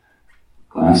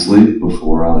lastly,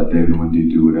 before I let David and Wendy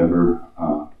do whatever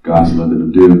God's led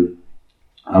them to do,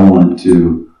 I want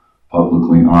to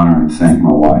publicly honor and thank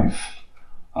my wife.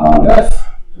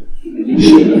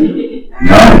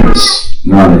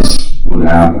 None of this would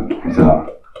happen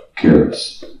without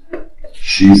Karis.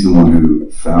 She's the one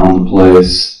who found the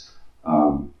place.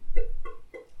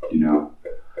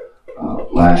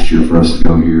 Last year for us to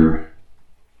go here,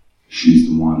 she's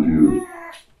the one who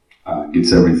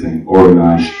gets everything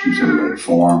organized. She keeps everybody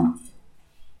informed.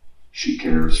 She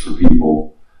cares for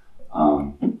people.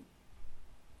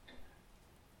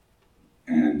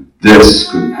 And this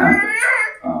couldn't happen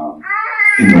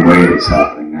in the way it's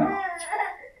happening now.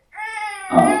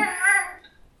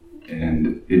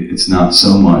 And it's not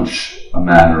so much a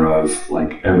matter of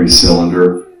like every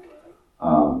cylinder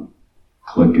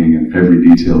clicking and every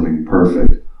detail being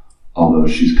perfect, although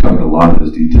she's covered a lot of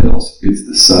those details. It's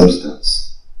the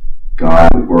substance.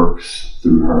 God works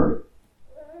through her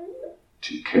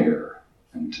to care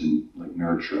and to like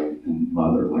nurture and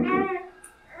mother like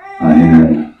a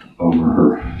hen over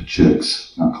her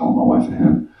chicks. I'm not calling my wife a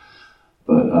hen,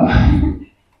 but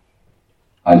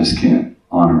I just can't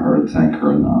honor her and thank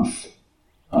her enough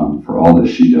for all that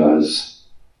she does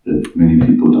that many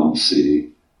people don't see,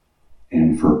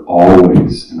 and for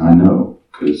always, and I know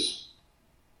because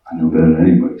I know better than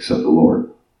anybody except the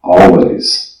Lord,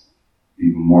 always,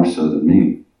 even more so than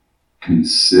me,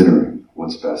 considering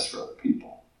what's best for other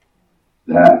people.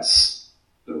 That's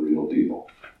the real deal.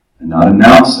 And not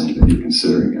announcing that you're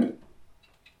considering it,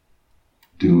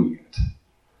 doing it.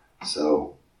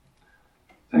 So,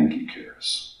 thank you,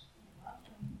 Karis.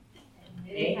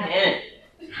 Amen.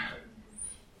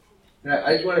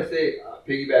 I just want to say,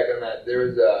 piggyback on that, there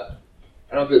was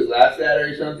I don't know if it was last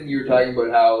Saturday or something, you were talking about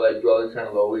how, like, dwelling's kind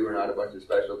of lowly, we're not a bunch of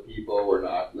special people, we're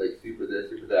not, like, super this,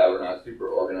 super that, we're not super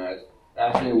organized.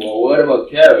 Ask me, well, what about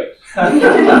Karis?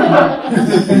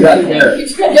 You got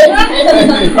Karis.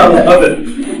 I love it.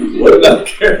 What about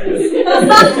Karis?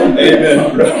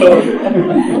 Amen, bro.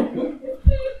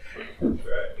 That's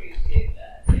right. Appreciate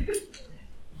that.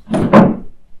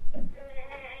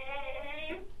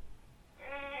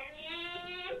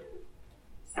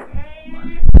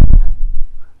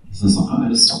 This is I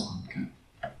just don't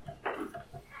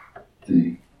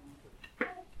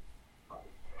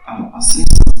I'll say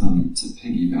something to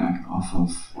piggyback off of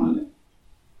what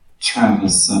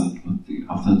Travis said with the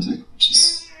authentic, which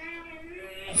is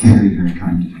very, very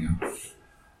kind of you.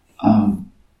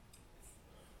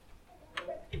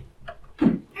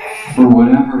 For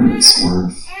whatever it's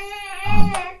worth,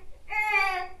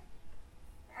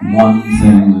 one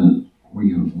thing that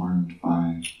we have learned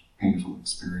by painful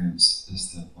experience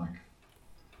is that, like,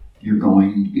 you're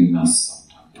going to be a mess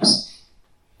sometimes.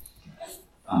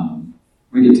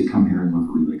 We get to come here and look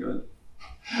really good.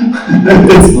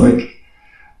 It's like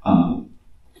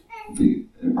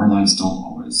our lives don't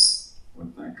always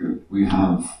look that good. We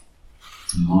have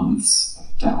months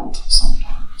of doubt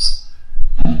sometimes,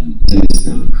 and days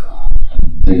that we cry,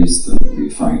 and days that we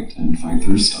fight and fight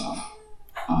through stuff,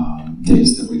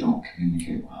 days that we don't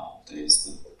communicate well, days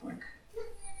that, like,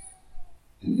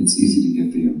 it's easy to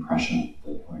get the impression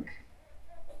that, like,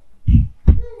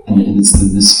 and it's the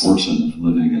misfortune of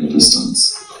living at a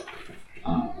distance.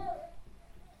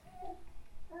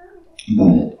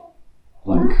 But,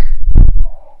 like,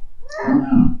 I don't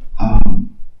know.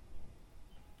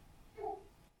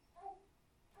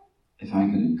 If I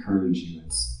could encourage you,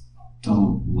 it's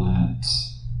don't let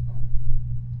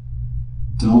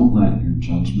your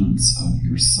judgments of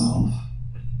yourself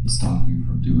stop you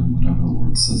from doing whatever the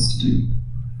Lord says to do.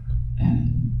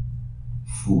 And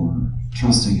for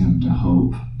trusting Him to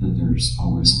hope that there's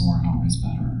always more and always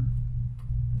better.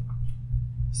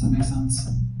 Does that make sense?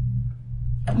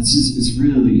 It's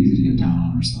really easy to get down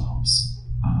on ourselves.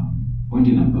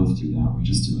 Wendy and I both do that. We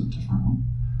just do it differently.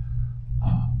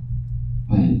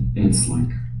 But it's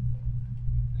like,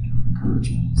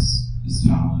 encouragement is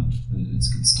valid. It's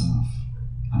good stuff.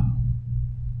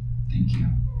 Thank you.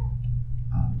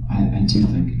 I do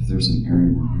think if there's an area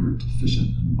where we're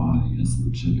deficient in the body, it's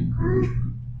legit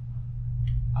encouragement.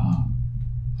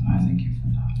 And I thank you for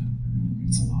that. It really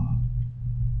means a lot.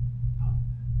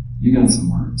 You got some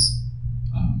words.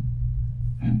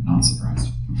 I'm not surprised.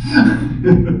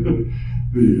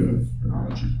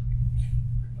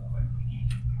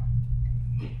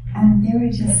 There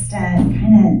were just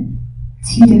kind of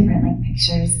two different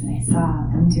pictures that I saw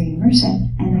during worship,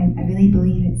 and I really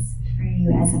believe it's for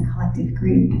you as a collective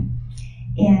group.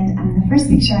 And the first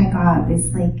picture I got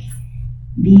was like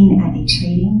being at a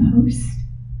trading post,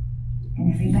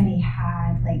 and everybody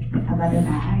had like a leather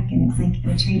bag, and it's like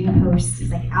the trading post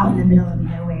is like out in the middle of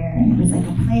nowhere, and it was like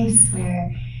a place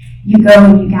where you go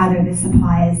and you gather the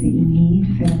supplies that you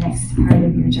need for the next part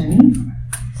of your journey.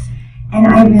 And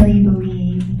I really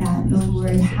believe that the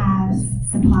Lord has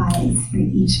supplies for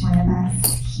each one of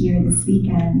us here this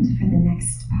weekend for the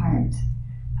next part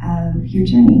of your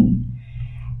journey.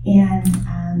 And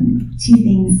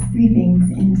three things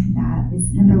into that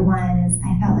was, number one is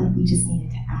I felt like we just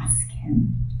needed to ask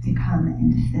him to come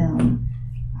and fill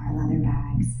our leather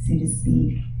bags, so to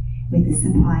speak, with the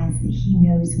supplies that he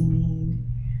knows we need,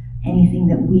 anything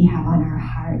that we have on our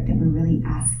heart that we're really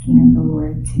asking of the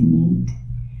Lord to meet.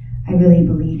 I really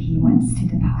believe he wants to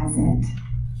deposit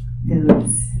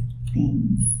those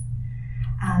things.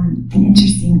 An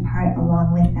interesting part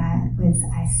along with that was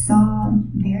I saw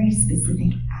very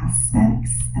specific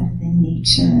aspects of the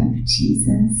nature of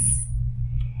Jesus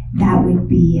that would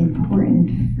be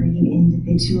important for you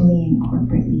individually and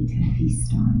corporately to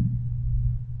feast on.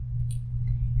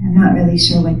 I'm not really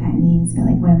sure what that means, but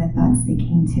like one of the thoughts that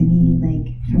came to me,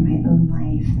 like from my own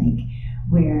life, like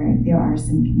where there are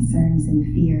some concerns and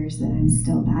fears that I'm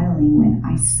still battling with,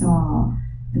 I saw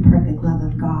the perfect love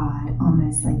of God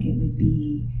almost like it would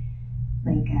be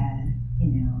like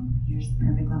here's the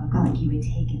perfect love of God, like you would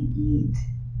take and eat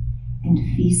and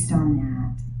feast on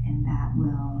that, and that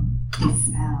will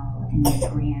dispel and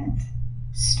grant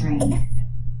strength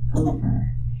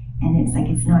over. And it's like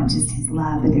it's not just his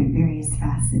love, but there are various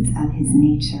facets of his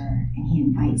nature, and he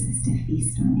invites us to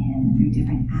feast on him. There are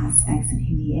different aspects of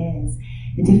who he is,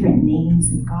 the different names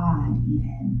of God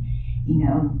even.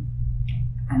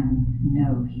 I'm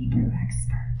no Hebrew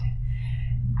expert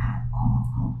at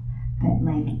all, but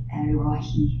like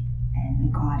Erohi and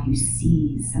the God who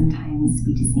sees, sometimes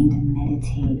we just need to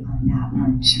meditate on that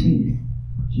one truth.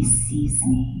 He sees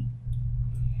me.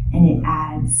 And it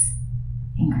adds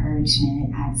encouragement,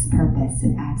 it adds purpose,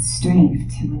 it adds strength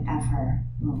to whatever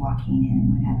we're walking in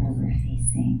and whatever we're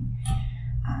facing.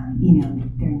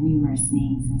 There are numerous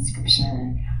names in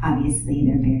Scripture. Obviously,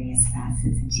 there are various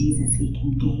facets of Jesus we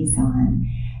can gaze on,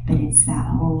 but it's that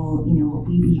whole, what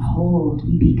we behold,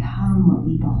 we become what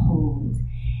we behold.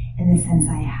 And the sense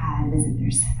I had was that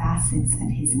there's facets of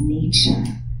his nature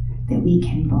that we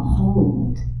can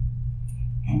behold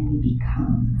and we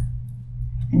become.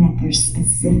 And that there's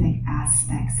specific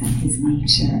aspects of his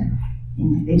nature,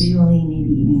 individually,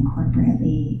 maybe even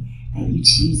corporately, that you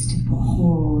choose to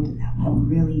behold that will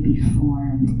really be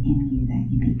formed in you, that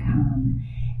you become,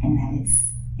 and that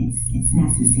it's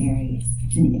necessary. It's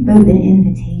both an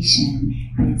invitation,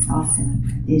 but it's also a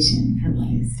provision for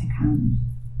what is to come.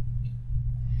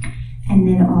 And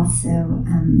then also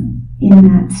in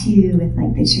that too, with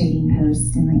like the trading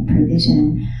post and like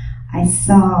provision, I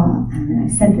saw, and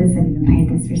I've said this, I've even prayed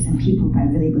this for some people, but I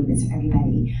really believe this for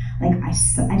everybody. Like I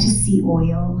just see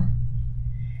oil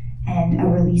and a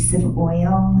release of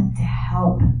oil to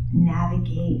help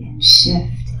navigate and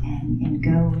shift and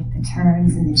go with the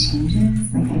turns and the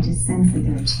changes. Like I just sense that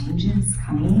there are changes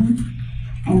coming,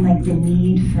 and like the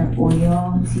need for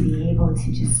oil to be able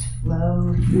to just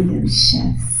flow through those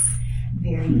shifts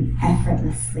very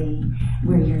effortlessly,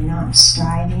 where you're not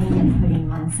striving and putting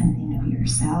on something of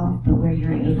yourself, but where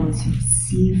you're able to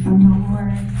receive from the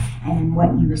Lord, and in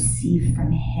what you receive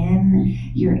from him,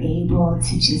 you're able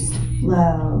to just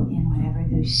flow in whatever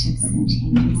those shifts and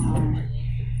changes are.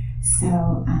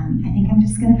 So I think I'm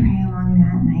just going to pray along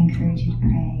that, and I encourage you to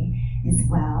pray as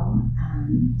well,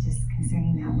 just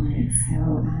concerning that word. So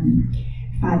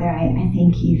Father, I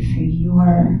thank you for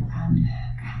your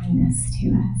kindness to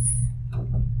us,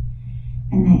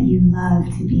 and that you love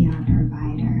to be our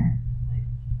provider.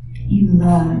 You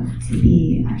love to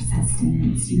be our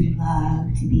sustenance. You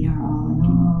love to be our all in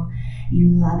all. You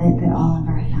love it that all of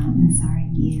our fountains are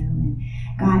in you. And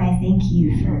God, I thank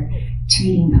you for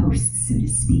trading posts, so to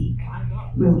speak,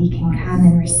 where we can come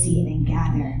and receive and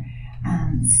gather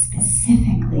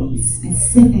specific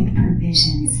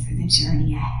provisions for the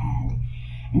journey ahead.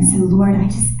 And so, Lord, I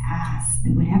just ask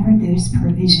that whatever those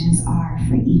provisions are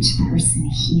for each person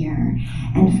here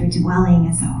and for dwelling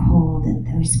as a whole, that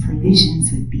those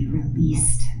provisions would be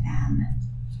released to them.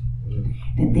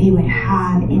 That they would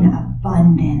have in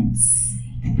abundance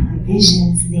the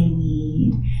provisions they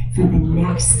need for the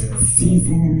next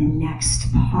season and the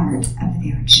next part of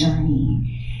their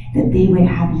journey. That they would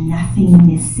have nothing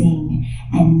missing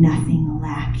and nothing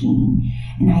lacking.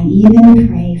 And I even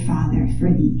pray, Father, for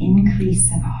the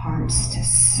increase of hearts to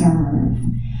serve.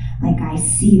 Like I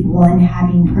see one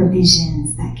having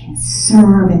provisions that can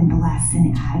serve and bless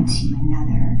and add to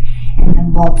another, and the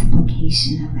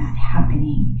multiplication of that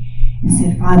happening. And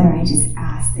so, Father, I just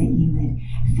ask that you would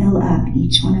fill up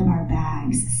each one of our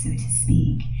bags, so to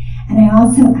speak. And I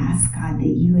also ask, God, that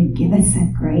you would give us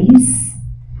a grace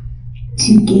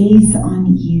to gaze on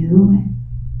you,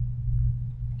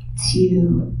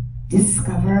 to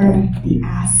discover the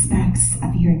aspects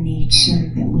of your nature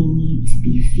that we need to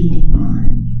be feeding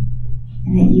on,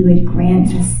 and that you would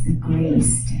grant us the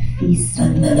grace to feast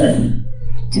on you,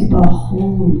 to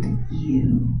behold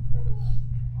you.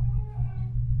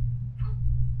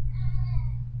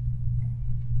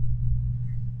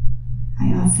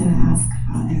 I also ask,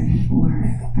 Father, for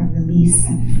a release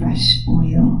of fresh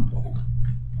oil.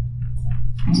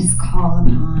 I just call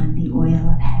upon the oil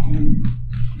of heaven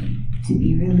to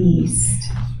be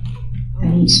released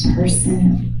on each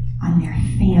person, on their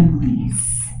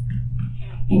families,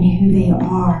 in who they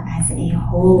are as a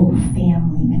whole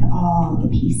family with all the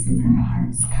pieces and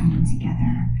parts coming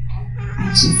together. I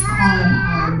just call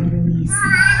upon the release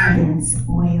of heaven's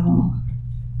oil,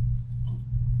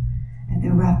 that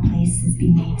the rough places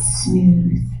be made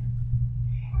smooth,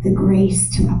 the grace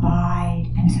to abide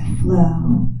and to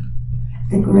flow,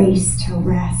 the grace to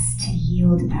rest, to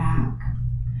yield back,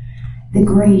 the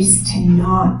grace to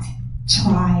not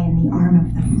try in the arm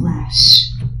of the flesh,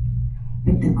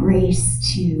 but the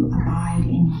grace to abide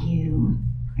in you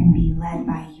and be led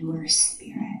by your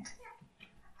Spirit.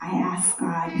 I ask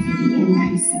God for the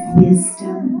increase of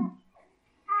wisdom,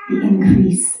 the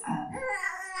increase of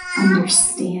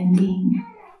understanding.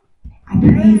 I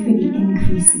pray for the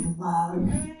increase of love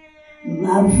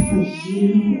for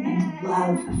you and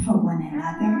love for one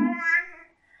another.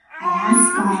 I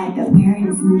ask God that where it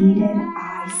is needed,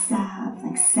 eye salve,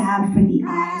 like salve for the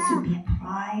eyes, would be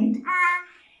applied,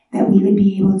 that we would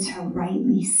be able to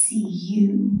rightly see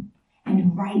you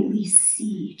and rightly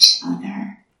see each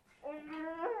other.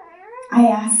 I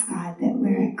ask God that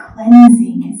where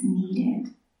cleansing is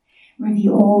needed, where the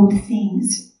old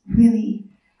things really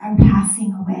are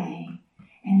passing away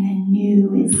and the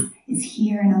new is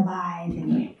here and alive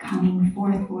and coming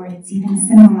forth, Lord. It's even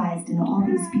symbolized in all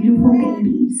these beautiful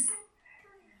babies.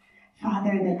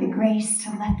 Father, that the grace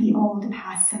to let the old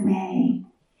pass away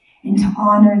and to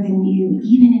honor the new,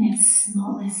 even in its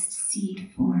smallest seed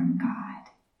form,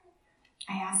 God.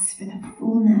 I ask for the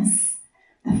fullness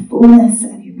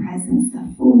of your presence,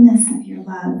 the fullness of your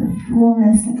love, the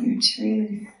fullness of your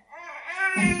truth,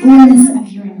 the fullness of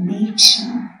your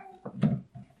nature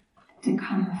to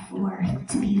come forth,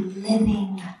 to be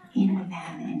living in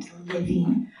them and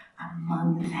living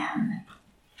among them.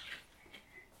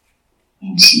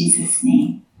 In Jesus'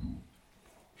 name.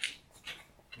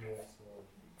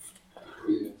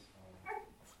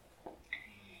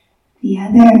 The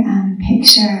other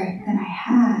picture that I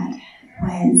had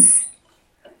was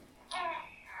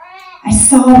I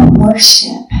saw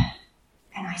worship,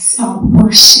 and I saw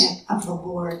worship of the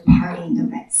Lord parting the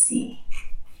Red Sea.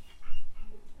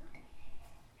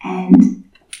 And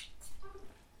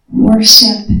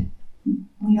worship,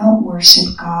 we don't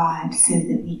worship God so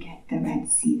that we get the Red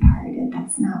Sea parted.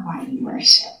 That's not why we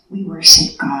worship. We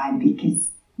worship God because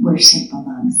worship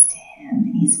belongs to Him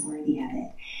and He's worthy of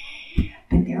it.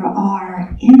 But there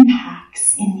are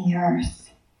impacts in the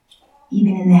earth,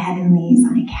 even in the heavenlies,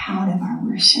 on account of our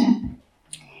worship.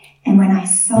 And when I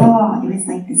saw, it was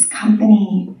like this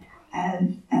company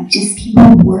of just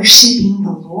people worshiping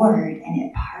the Lord and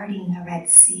it parting the Red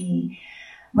Sea.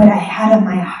 What I had on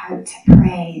my heart to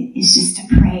pray is just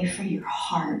to pray for your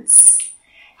hearts,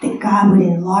 that God would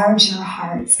enlarge your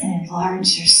hearts and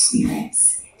enlarge your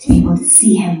spirits to be able to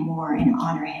see Him more and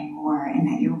honor Him more, and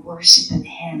that your worship of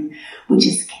Him would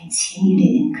just continue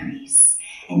to increase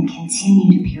and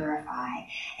continue to purify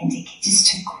and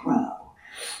to grow.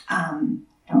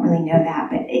 I don't really know that,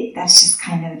 but that's just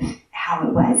kind of how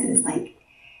it was. It was like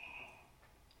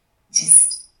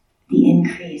just the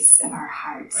increase of our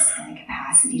hearts and the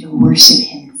capacity to worship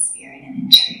Him in spirit and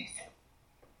in truth.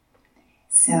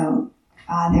 So,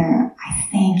 Father, I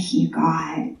thank you,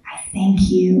 God. I thank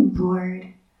you,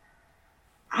 Lord.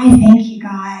 I thank you,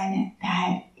 God,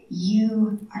 that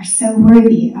you are so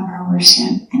worthy of our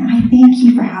worship. And I thank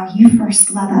you for how you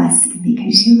first love us. And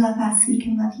because you love us, we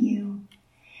can love you.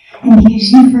 And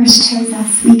because you first chose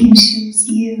us, we can choose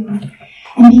you.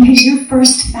 And because you're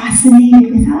first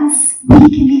fascinated with us, we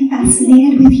can be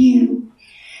fascinated with you.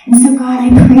 And so, God,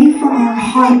 I pray for our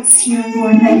hearts here,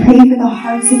 Lord, and I pray for the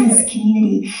hearts of this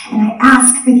community. And I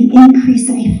ask for the increase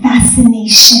of a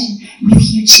fascination with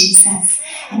you, Jesus,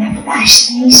 and a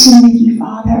fascination with you,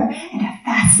 Father, and a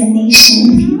fascination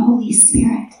with you, Holy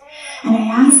Spirit. And I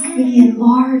ask for the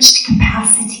enlarged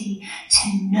capacity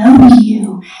to know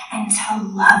you and to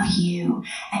love you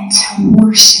and to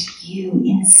worship you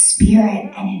in in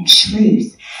spirit and in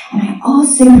truth. And I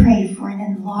also pray for an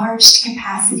enlarged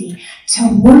capacity to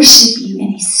worship you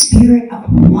in a spirit of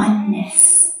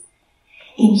oneness,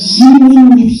 in union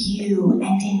with you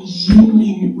and in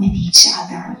union with each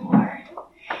other, Lord.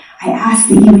 I ask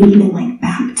that you would even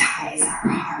baptize our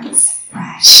hearts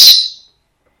fresh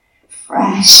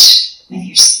with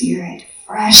your spirit,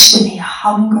 fresh with a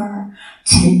hunger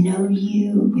to know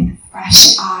you with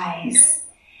fresh eyes.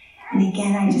 And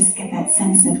again, I just get that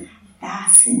sense of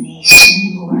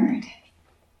fascination, Lord.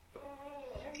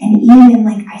 And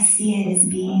even I see it as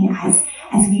being, as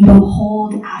we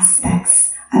behold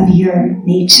aspects of your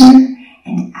nature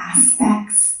and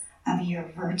aspects of your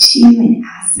virtue and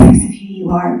aspects of who you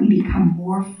are, we become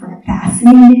more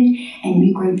fascinated and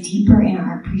we grow deeper in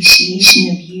our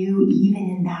appreciation of you, even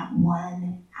in that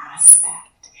one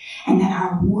aspect. And that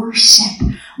our worship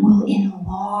will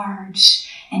enlarge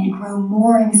and grow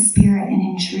more in spirit and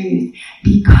in truth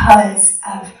because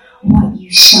of what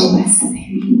you show us of who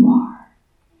you are.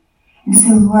 And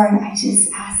so, Lord, I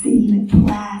just ask that you would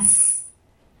bless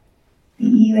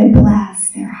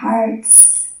their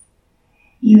hearts,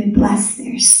 you would bless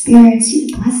their spirits, you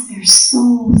would bless their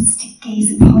souls to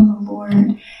gaze upon the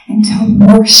Lord and to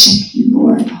worship you,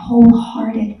 Lord,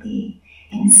 wholeheartedly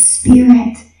in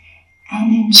spirit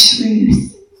and in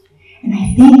truth. And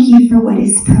I thank you for what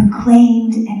is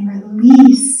proclaimed and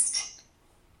released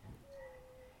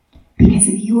because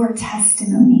of your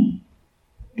testimony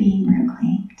being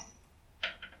proclaimed.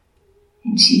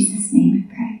 In Jesus' name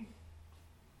I pray.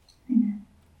 Amen.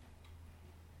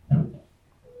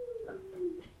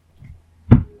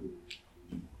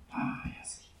 Yes.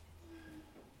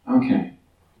 Okay,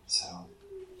 so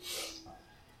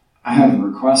I have a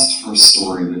request for a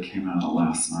story that came out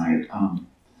last night.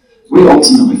 We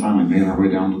ultimately finally made our way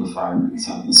down to the fire and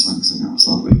sat in the swings, and that was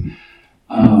lovely.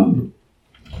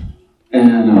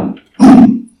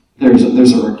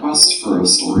 There's a request for a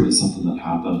story of something that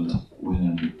happened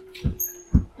when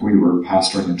we were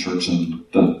pastoring a church in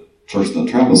the church that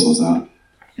Travis was at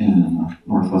in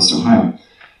Northwest Ohio.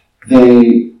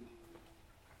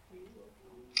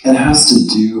 It has to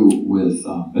do with,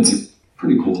 it's a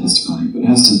pretty cool testimony, but it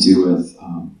has to do with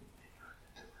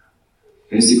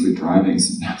basically driving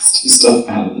some nasty stuff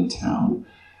out of the town.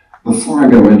 Before I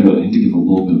go into it, I need to give a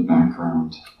little bit of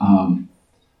background.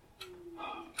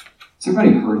 Has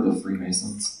everybody heard of the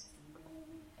Freemasons?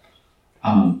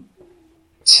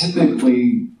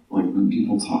 Typically, when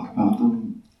people talk about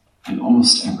them, and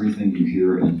almost everything you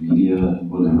hear in media and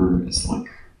whatever is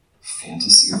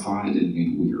fantasyified and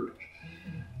made weird.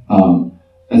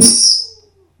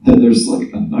 There's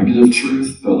a negative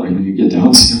truth, but when you get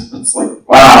down to it, it's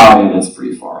wow, yeah, that's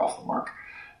pretty far off the mark.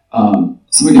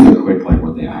 So let me give a quick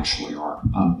what they actually are.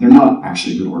 They're not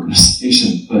actually a good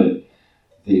organization, but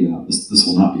this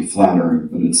will not be flattering,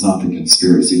 but it's not the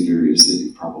conspiracy theories that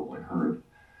you've probably heard.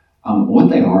 What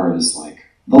they are is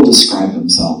they'll describe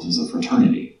themselves as a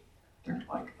fraternity. They're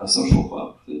a social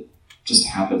club that just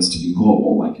happens to be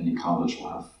global. Any college will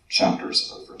have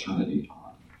chapters of a fraternity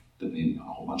that may be on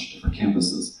a whole bunch of different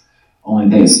campuses. Only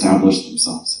they establish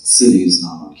themselves in cities,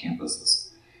 not on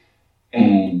campuses.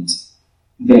 And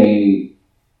they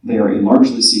are a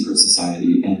largely secret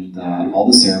society in that all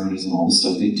the ceremonies and all the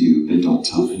stuff they do, they don't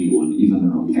tell anyone, even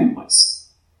their own families.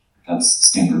 That's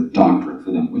standard doctrine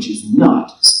for them, which is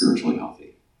not spiritually healthy.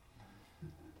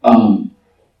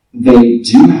 They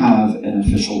do have an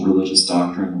official religious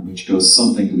doctrine which goes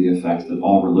something to the effect that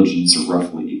all religions are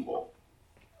roughly equal.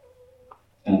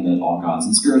 And that all gods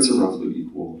and spirits are roughly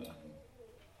equal.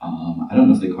 I don't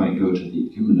know if they quite go to the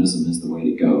humanism is the way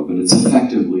to go, but it's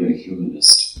effectively a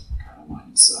humanist kind of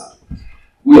mindset,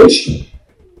 which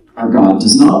our God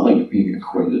does not like being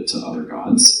equated to other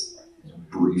gods. A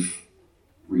brief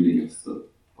reading of the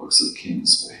books of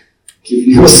Kings will give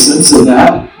you a sense of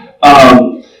that.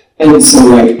 And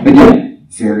so, again,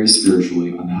 very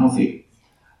spiritually unhealthy.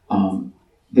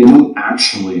 They don't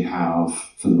actually have,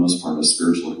 for the most part, a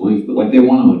spiritual belief, but they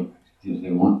want to,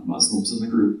 they want Muslims in the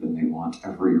group, and they want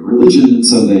every religion, and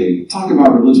so they talk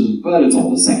about religion, but it's all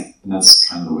the same, and that's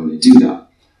kind of the way they do that.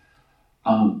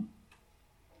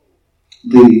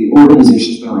 The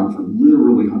organization's been around for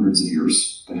literally hundreds of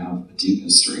years. They have a deep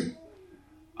history.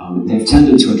 They've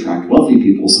tended to attract wealthy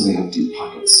people, so they have deep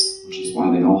pockets, which is why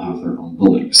they all have their own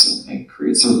buildings, and they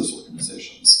create service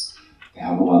organizations. They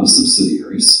have a lot of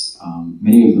subsidiaries,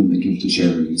 many of them that give to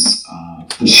charities.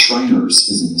 The Shriners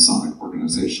is a Masonic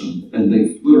organization, and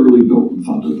they've literally built and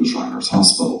funded the Shriners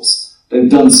hospitals. They've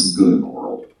done some good in the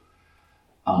world.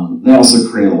 They also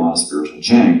create a lot of spiritual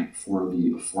jank for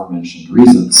the aforementioned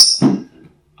reasons.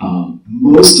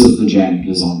 Most of the jank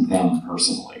is on them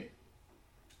personally.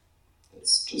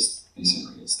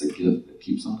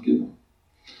 keeps on giving.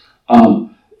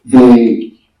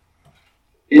 They,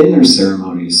 in their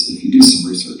ceremonies, if you do some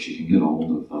research, you can get a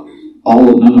hold of them.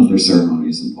 None of their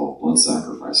ceremonies involve blood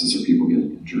sacrifices or people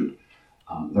getting injured.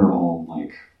 They're all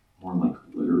more like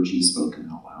liturgy spoken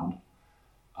out loud.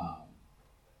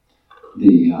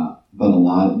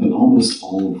 But almost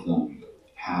all of them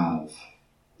have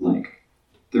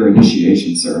their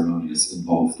initiation ceremonies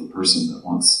involve the person that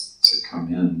wants to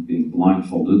come in being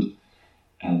blindfolded,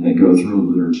 and they go through a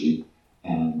liturgy,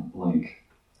 and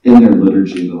in their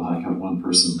liturgy they'll have one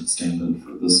person stand in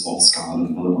for this false god and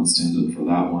another one stand in for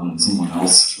that one, and someone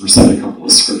else recite a couple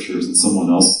of scriptures and someone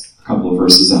else a couple of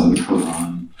verses out of the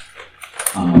Quran.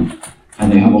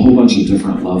 And they have a whole bunch of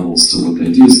different levels to what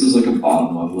they do. So there's a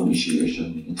bottom level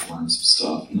initiation, you get to learn some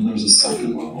stuff, and then there's a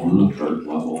second level and a third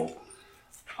level.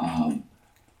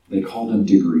 They call them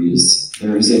degrees.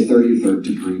 There is a 33rd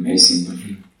degree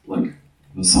Masonry,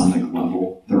 Masonic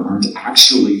level. There aren't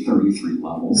actually 33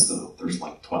 levels, though. There's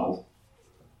 12.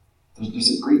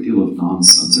 There's a great deal of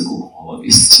nonsensical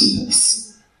qualities to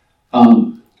this.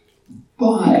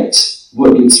 But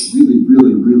what gets really,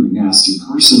 really, really nasty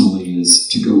personally is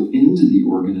to go into the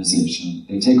organization,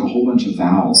 they take a whole bunch of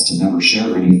vows to never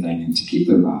share anything and to keep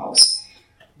their vows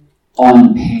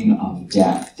on pain of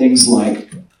death. Things like,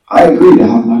 I agree to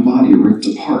have my body ripped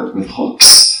apart with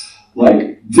hooks.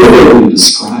 Vividly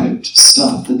described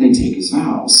stuff that they take as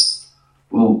vows.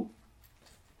 Well,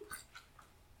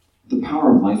 the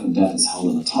power of life and death is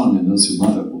held in the tongue, and those who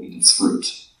love it will eat its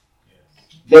fruit.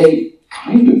 They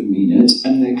kind of mean it,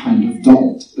 and they kind of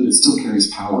don't, but it still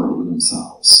carries power over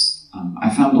themselves. I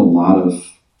found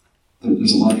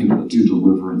there's a lot of people that do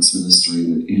deliverance ministry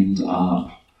that end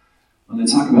up, when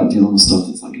they talk about dealing with stuff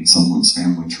that's in someone's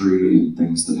family tree and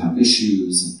things that have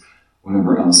issues and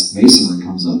whatever else, Masonry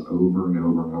comes up over and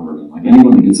over and over again.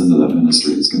 Anyone that gets into that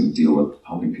ministry is going to deal with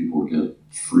helping people get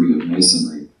free of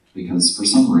Masonry, because for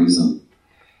some reason,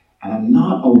 and I'm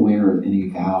not aware of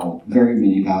very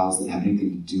many vows that have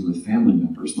anything to do with family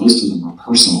members. Most of them are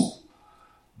personal.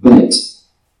 But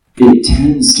it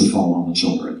tends to fall on the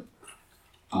children.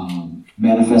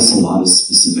 Manifests a lot of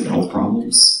specific health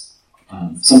problems.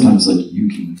 Sometimes you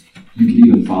can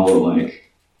even follow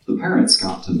the parents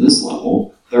got to this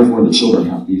level, therefore the children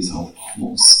have these health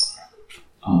problems.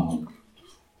 And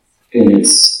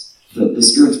it's the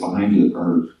spirits behind it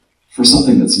are, for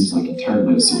something that seems like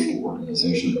entirely a social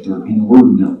organization, they're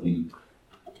inordinately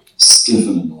stiff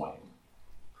and annoying.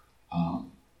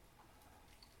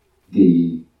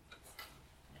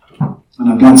 And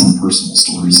I've got some personal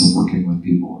stories of working with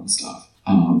people and stuff,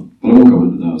 but I won't go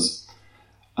into those.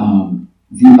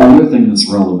 The other thing that's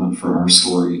relevant for our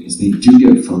story is they do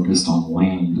get focused on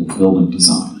land and building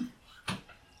design.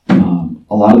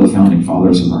 A lot of the founding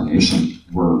fathers of our nation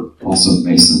were also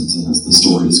Masons, and as the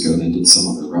stories go, they did some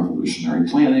of their revolutionary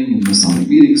planning in Masonic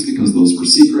meetings because those were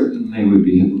secret and they would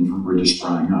be hidden from British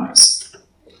prying eyes.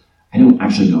 I don't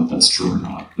actually know if that's true or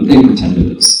not, but they pretend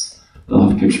it is. They'll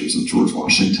have pictures of George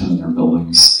Washington in their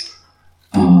buildings,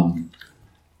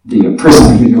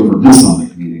 presiding over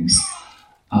Masonic meetings.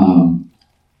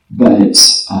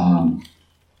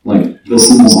 The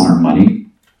symbols on our money,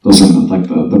 those are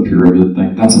the pyramid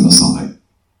thing, that's a Masonic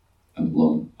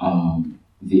emblem.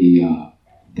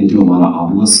 They do a lot of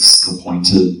obelisks, the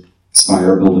pointed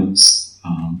spire buildings.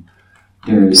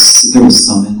 There was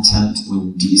some intent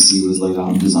when DC was laid out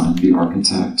and designed to be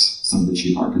architect. Some of the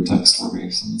chief architects were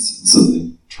Masons, and so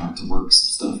they tried to work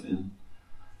some stuff in.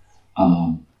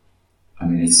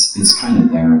 It's kind of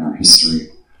there in our history.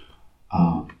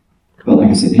 But like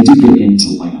I said, they do get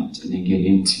into land, and they get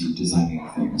into designing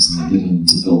things, and they get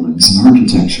into buildings and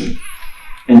architecture.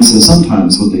 And so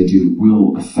sometimes what they do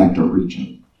will affect a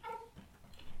region.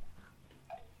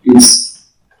 It's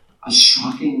a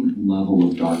shocking level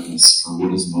of darkness for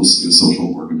what is mostly a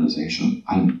social organization.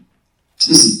 To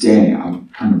this day, I'm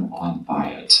kind of awed by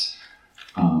it.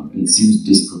 It seems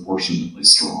disproportionately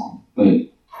strong,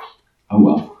 but oh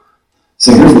well.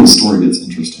 So here's where the story gets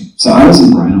interesting. So I was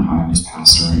in Bryan, Ohio, I was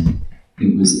pastoring.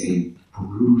 It was a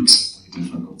brutally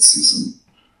difficult season.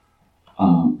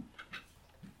 And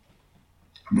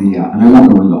I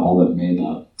won't go into all that made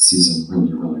that season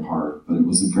really, really hard, but it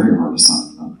was a very hard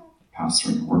assignment,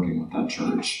 pastoring and working with that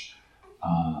church.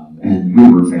 And we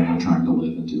were a family trying to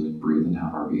live and do and breathe and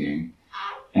have our being.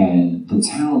 And the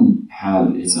town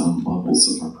had its own levels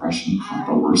of oppression, not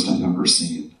the worst I've ever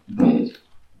seen, but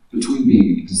between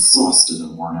being exhausted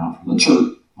and worn out from the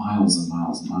church, miles and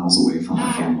miles and miles away from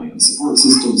our family and support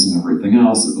systems and everything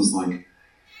else, it was like,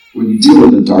 when you deal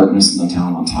with the darkness in the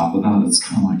town on top of that, it's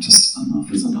kind of just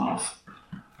enough is enough.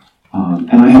 And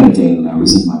I had a day that I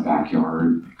was in my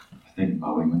backyard, I think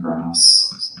mowing the grass,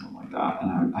 like that.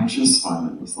 And I just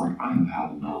finally was like, I have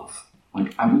had enough.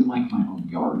 Like, I would like my own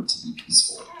yard to be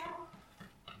peaceful.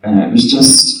 And it was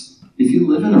just, if you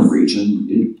live in a region,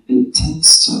 it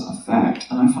tends to affect.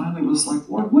 And I finally was like,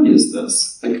 Lord, what is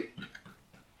this? Like,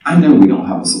 I know we don't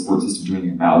have a support system to do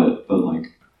anything about it, but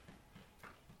like,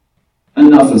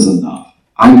 enough is enough.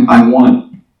 I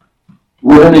want,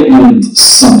 we're going to end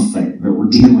something that we're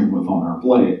dealing with on our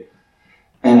plate.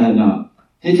 And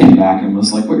he came back and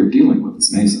was like, what you're dealing with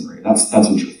is masonry. That's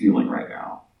what you're feeling right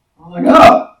now. I'm like,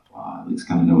 oh, well, I at least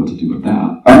kind of know what to do with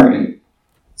that. All right.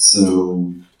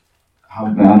 So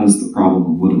how bad is the problem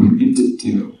and what do we need to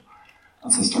do?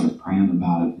 As I started praying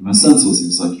about it, my sense was, he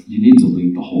was like, you need to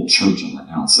lead the whole church in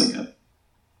renouncing it.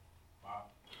 Wow.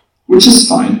 Which is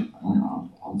fine.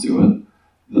 I'll do it.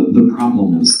 The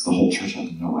problem is the whole church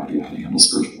had no idea how to handle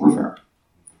spiritual warfare.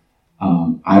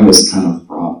 I was kind of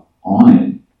brought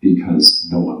on because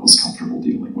no one was comfortable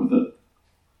dealing with it.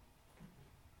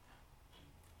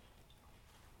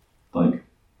 Like,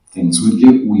 things would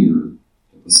get weird.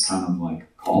 It was kind of like,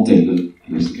 call David.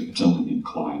 Here's a gentleman named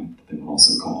Clyde that they would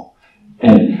also call.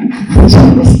 And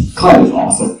Clyde is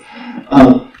awesome.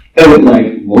 And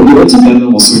like, we'll give it to them and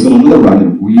we'll sweep it under the rug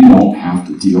and we don't have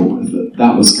to deal with it.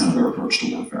 That was kind of their approach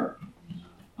to warfare.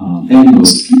 And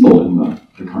most people in the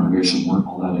congregation weren't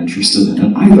all that interested in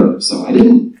it either. So I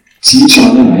didn't teach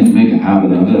on it. I didn't make a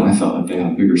habit of it. I felt like they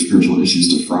had bigger spiritual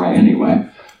issues to fry anyway.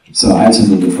 So I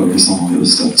tended to focus on all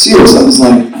those stuff. So I was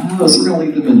like, so we're going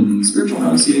to lead them in spiritual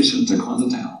renunciation to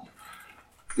cleanse a town.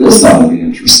 This ought to be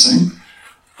interesting.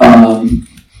 And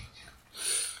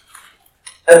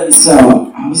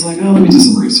so I was like, oh, let me do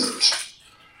some research.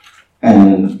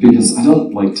 And because I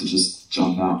don't like to just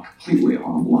jump out completely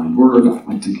on a blind word, I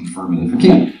like to confirm it if I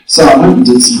can. So I went and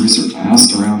did some research. I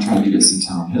asked around, tried to get some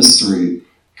town history.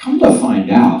 Come to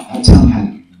find out, that town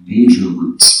had major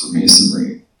roots for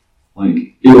masonry.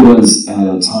 Like, it was at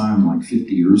a time, like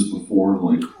 50 years before,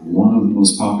 like one of the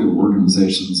most popular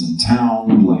organizations in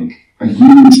town. Like, a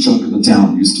huge chunk of the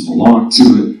town used to belong to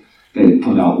it. They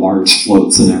put out large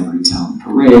floats in every town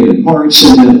parade and march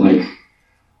in it. Like,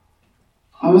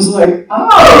 I was like,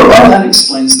 oh, well, that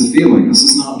explains the feeling. This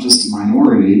is not just a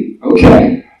minority.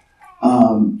 Okay.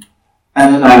 And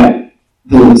then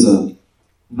there was the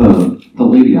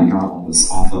lady I got all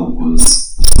this off of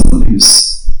was someone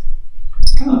who's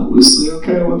kind of loosely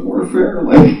okay with warfare.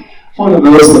 Like, one of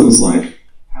those that was like,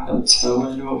 had a toe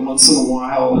into it once in a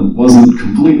while and wasn't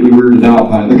completely weirded out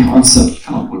by the concept.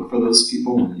 Kind of look for those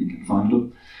people when you can find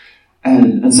them.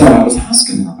 And so I was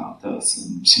asking her about this,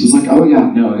 and she was like, oh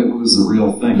yeah, no, it was a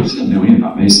real thing. She didn't know anything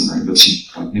about masonry, but she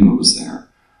like knew it was there.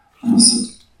 And I said,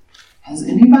 has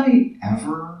anybody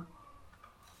ever,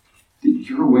 that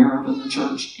you're aware of in the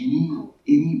church,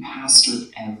 any pastor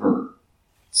ever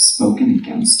spoken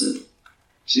against it?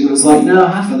 She was like, no,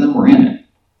 half of them were in it.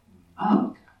 Oh,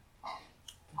 okay.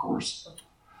 Of course.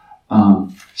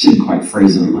 She didn't quite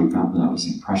phrase it like that, but that was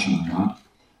the impression I got.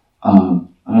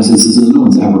 And I said, so no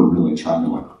one's ever really tried to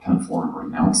like repent for and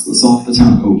renounce this off the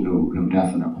town? Oh, no,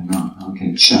 definitely not.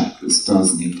 Okay, check. This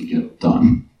does need to get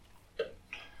done.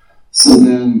 So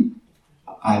then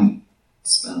I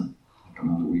spent like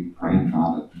another week praying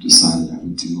about it and decided I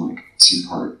would do like a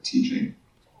 2-part teaching.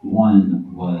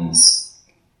 One was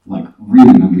like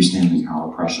really understanding how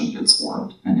oppression gets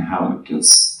formed and how it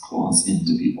gets claws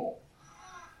into people.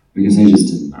 Because they just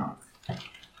didn't know.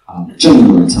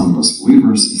 Generally, what I tell most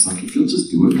believers is like, if you'll just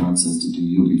do what God says to do,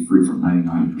 you'll be free from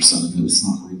 99% of it. It's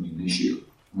not really an issue.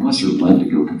 Unless you're led to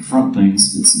go confront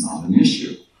things, it's not an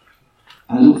issue.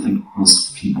 And I don't think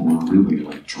most people are really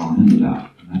like drawn into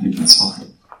that, and I think that's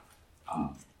fine.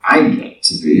 I get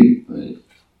to be, but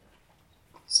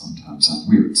sometimes I'm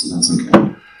weird, so that's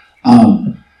okay.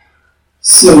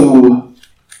 So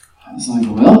I was like,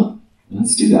 well,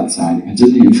 let's do that side. I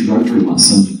did the introductory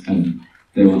lesson, and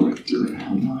they were like, doing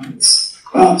headlines.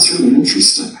 Wow, it's really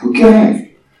interesting.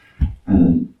 Okay.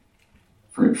 And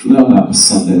for them, that was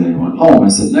Sunday. They went home. I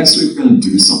said, next week we're going to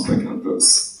do something like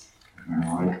this. And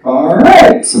they're like, all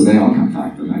right. So they all come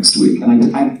back the next week.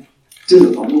 And I did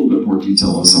a little bit more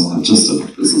detail on some of that. Just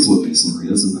this is what masonry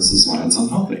is, and this is why it's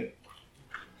unhealthy.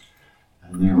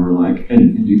 And they were like,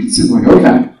 and you could see them like,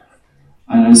 okay.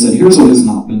 And I said, here's what has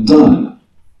not been done.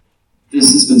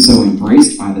 This has been so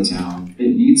embraced by the town,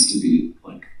 it needs to be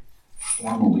like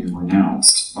formally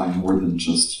renounced by more than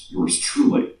just yours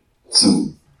truly.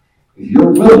 So if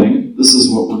you're willing, this is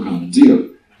what we're going to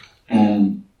do.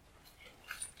 And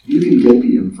you can get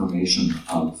the information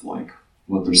of like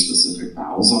what their specific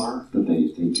vows are that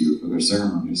they do for their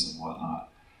ceremonies and whatnot.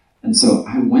 And so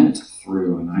I went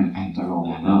through and I dug all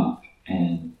that up.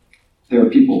 And there are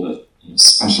people that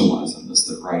specialize in this,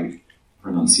 that write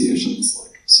pronunciations,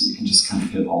 so you can just kind of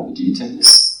hit all the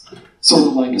details. Sort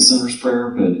of like a sinner's prayer,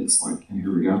 but it's like, and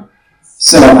here we go.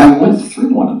 So I went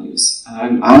through one of these,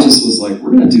 and I just was like,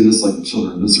 we're going to do this like the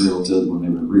children of Israel did when they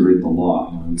would reread the law.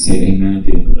 And I would say amen at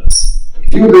the end of this.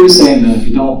 If you agree to say amen, if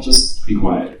you don't, just be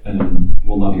quiet, and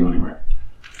we'll love you anyway.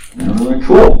 And they were like,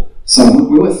 cool. So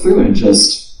we went through and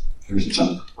just, here's a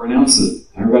chunk, renounce it.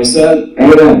 Everybody said,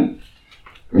 amen.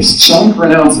 There's a chunk,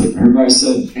 renounce it. Everybody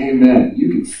said, amen. You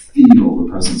could feel the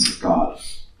presence of God.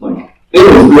 Like, it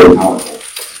was really powerful.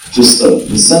 Just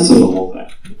the sense of the whole thing.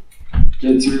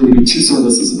 Get through, we do 2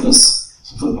 services of this.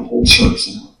 So the whole church,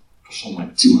 official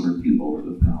like 200 people that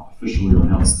have now officially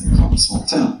renounced things on a small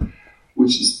town,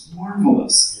 which is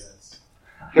marvelous. Yes.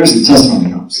 Here's the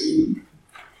testimony comes.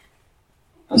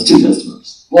 That's 2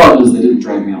 testimonies. One is they didn't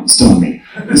drag me out and stone me.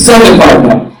 The second part,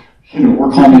 though,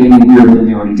 or call me any weirder than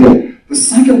they already did. The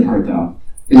second part, though,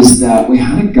 is that we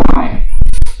had a guy,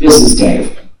 this is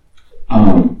Dave,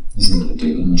 isn't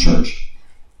Dave in the church,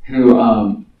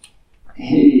 who,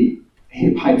 he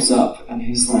pipes up and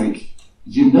he's like,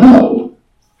 the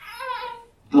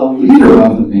leader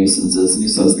of the Masons is, and he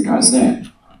says the guy's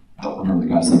name. I don't remember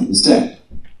the guy's name to this day.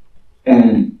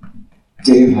 And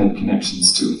Dave had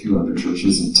connections to a few other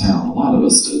churches in town. A lot of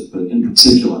us did, but in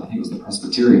particular, I think it was the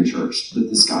Presbyterian church that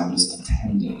this guy was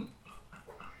attending.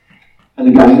 And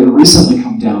the guy had recently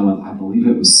come down with, I believe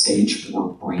it was stage 4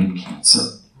 brain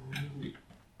cancer.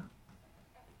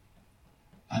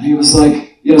 And he was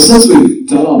like, since we've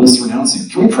done all this renouncing,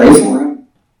 can we pray for him?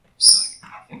 I was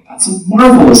like, I think that's a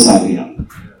marvelous idea.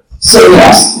 So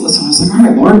yes, so I was like, all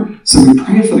right, Lord. So we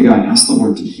prayed for the guy and asked the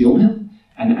Lord to heal him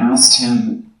and asked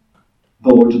the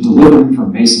Lord to deliver him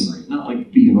from masonry. Not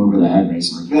like beat him over the head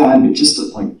masonry bad, but just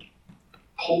to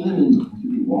pull him into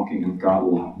really walking with God a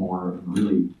lot more and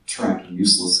really tracking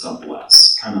useless stuff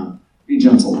less. Kind of be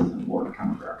gentle with him, Lord,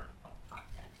 kind of prayer.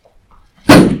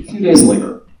 A few days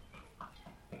later,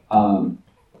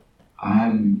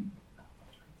 I'm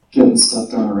getting stuff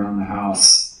done around the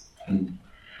house, and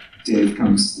Dave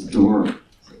comes to the door. He's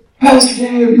like, Pastor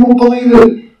Dave, you won't believe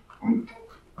it. I'm like,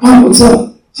 what? What's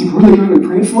up? He's like, really good we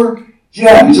prayed for?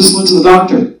 Yeah, he just went to the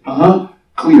doctor.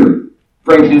 Cleared.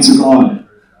 Brain cancer gone.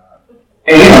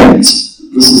 And this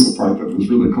is the part that was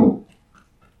really cool.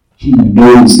 He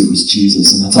knows it was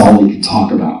Jesus, and that's all he could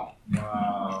talk about.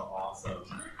 Wow, awesome.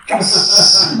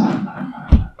 Yes.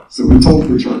 So we told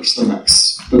the church the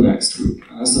next week.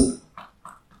 And I said,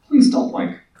 please don't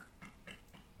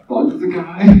bug the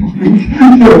guy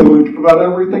about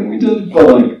everything we did,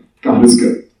 but God is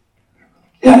good.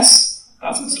 Yes,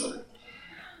 that's the story.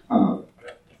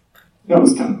 That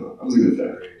was a good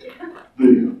day.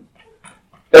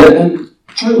 And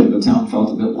truly, the town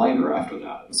felt a bit lighter after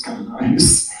that. It was kind of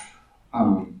nice.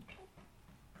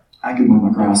 I could mow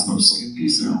my grass mostly in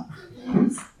peace now.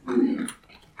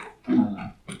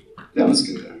 That was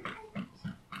a good day.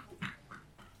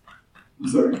 I'm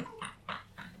sorry.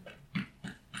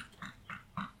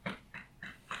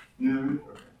 Yeah. Okay.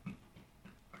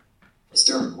 I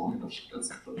stare at long enough. That's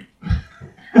something.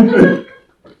 No,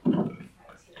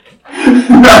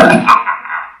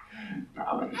 I'm not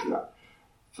gonna do that.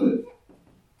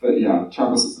 But yeah,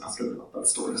 Travis was asking about that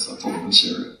story, so I told him to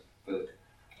share it. But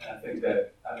I think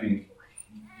that, I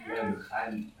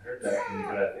hadn't heard that from you,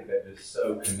 but I think that just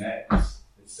so connects.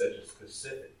 It's such a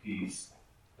specific piece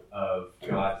of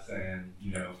God saying,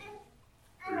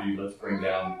 through you, let's bring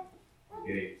down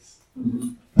the gates of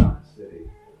the city.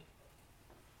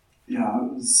 Yeah,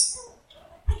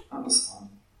 that was fun.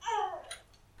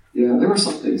 Yeah, there were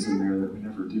some things in there that we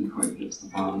never did quite get to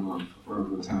the bottom of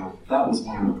over the town. That was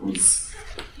one that was,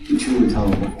 you could truly tell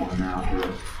before and after.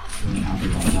 Really happy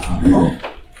about that. I know.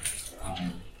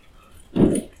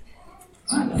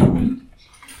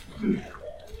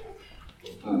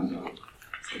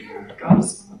 God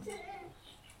is fun.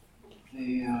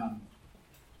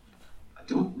 I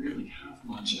don't really have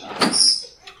much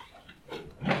else.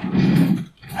 I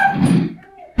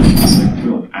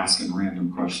feel like asking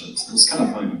random questions. It was kind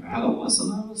of funny. I had a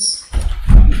lesson I was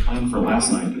planned for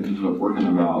last night, but ended up working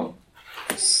about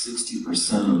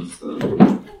 60% of the,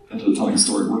 ended up telling a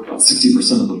story, worked about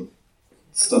 60% of the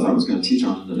stuff I was going to teach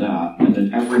on into that, and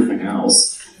then everything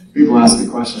else, people ask me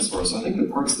questions for. So I think the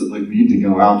parts that need to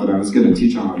go out that I was going to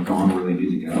teach on have gone where they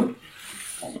need to go.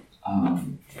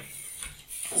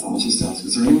 So I'll just ask,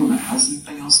 is there anyone that has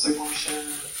anything else they want to share?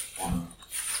 Or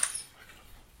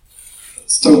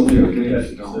it's totally okay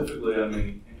if you don't. Specifically,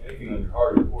 anything on your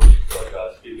heart, of course, you feel like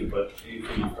God's speaking, but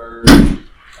anything you've heard.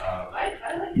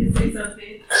 I'd like to say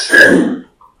something. Sure.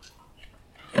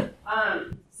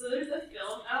 So there's a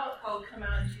film out called Come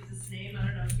Out in Jesus' Name. I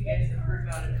don't know if you guys have heard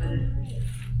about it, but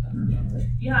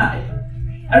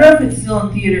I don't know if it's still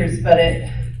in theaters, but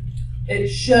it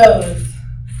shows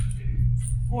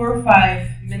 4 or 5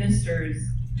 ministers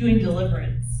doing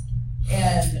deliverance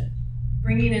and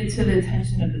bringing it to the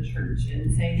attention of the church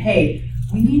and saying, hey,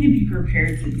 we need to be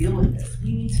prepared to deal with this.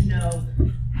 We need to know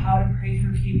how to pray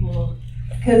for people,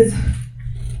 because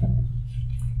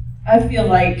I feel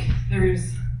like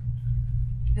there's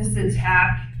this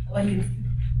attack, like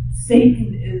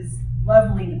Satan is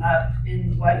leveling up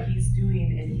in what he's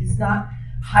doing, and he's not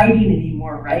hiding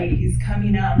anymore, right? He's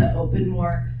coming out in the open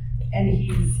more, and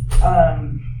he's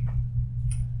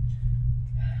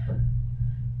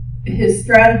his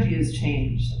strategy has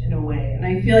changed in a way. And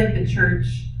I feel like the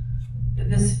church,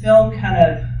 this film kind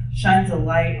of shines a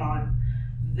light on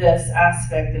this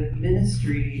aspect of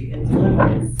ministry and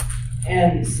deliverance.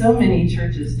 And so many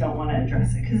churches don't want to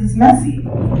address it because it's messy.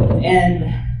 And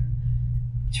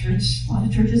a lot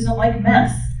of churches don't like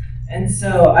mess. And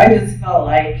so I just felt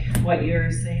like what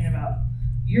you're saying about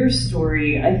your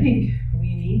story, I think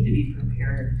we need to be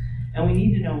prepared. And we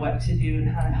need to know what to do and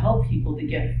how to help people to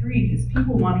get free, because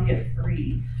people want to get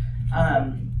free.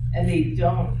 And they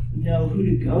don't know who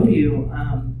to go to.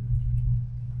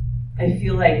 I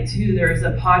feel like, too, there's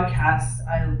a podcast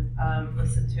I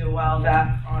listened to a while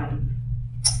back on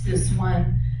this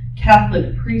one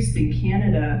Catholic priest in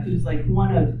Canada who's like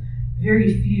one of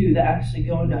very few that actually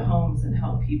go into homes and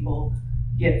help people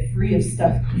get free of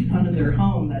stuff going on in their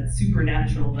home that's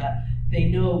supernatural, that they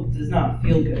know does not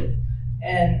feel good.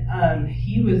 And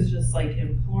he was just like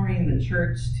imploring the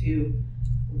church to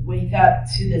wake up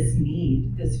to this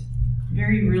need, this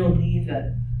very real need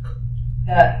that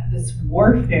this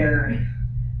warfare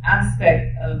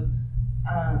aspect of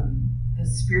the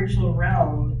spiritual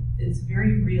realm is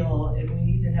very real, and we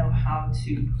need to know how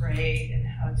to pray and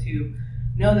how to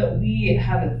know that we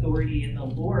have authority in the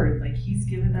Lord. Like, he's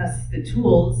given us the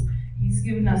tools, he's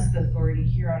given us the authority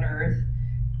here on earth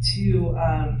to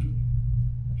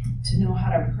know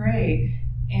how to pray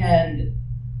and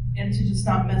to just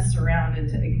not mess around and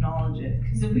to acknowledge it.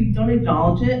 Because if we don't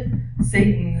acknowledge it,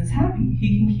 Satan is happy.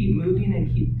 He can keep moving and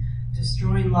keep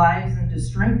destroying lives and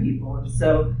destroying people. And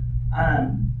so,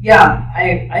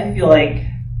 I feel like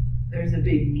there's a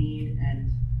big need,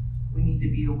 and we need to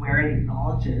be aware and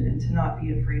acknowledge it, and to not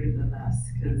be afraid of the mess,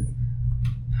 because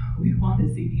we want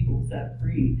to see people set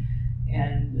free.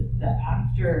 And the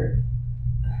after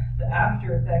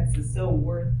effects is so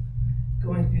worth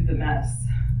going through the mess.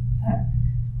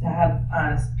 To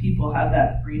have people have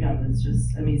that freedom is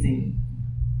just amazing.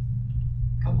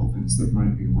 A couple of things that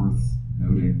might be worth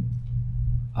noting.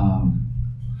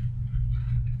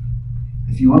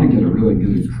 If you want to get a really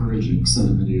good, encouraging set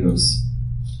of videos,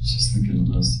 just thinking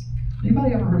of this.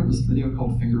 Anybody ever heard of this video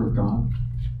called Finger of God?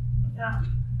 Yeah.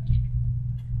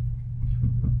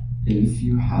 If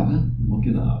you haven't, look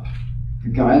it up. The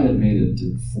guy that made it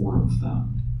did 4 of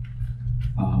them.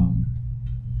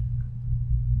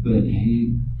 But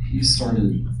he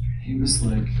was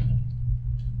like,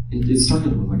 it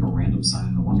started with like a random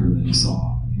sign of wonder that he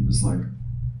saw. He was like,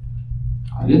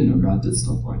 I didn't know God did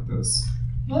stuff like this.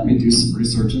 Let me do some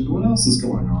research into what else is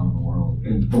going on in the world.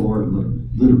 And the Lord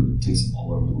literally takes him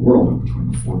all over the world in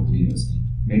between the 4 videos. He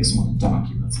makes one and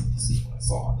documents it. This is what I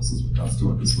saw. This is what God's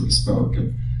doing. This is what he spoke.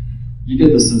 And you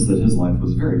get the sense that his life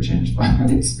was very changed by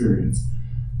that experience.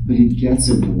 But he gets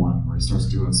into one where he starts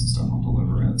doing some stuff on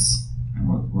deliverance and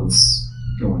what's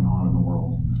going on in the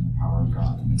world and the power of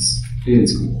God. And it's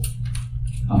cool.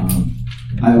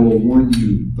 I will warn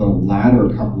you, the latter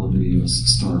couple of videos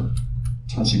start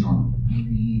touching on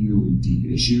really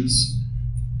deep issues.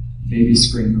 Maybe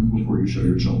screen them before you show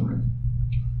your children.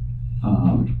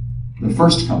 The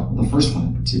first one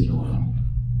in particular,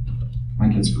 my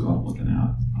kids grew up looking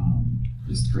at.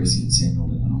 Just Gracie and Samuel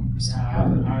did. I don't understand how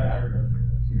that. I remember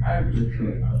this. I have a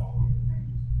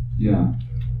Yeah,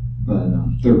 but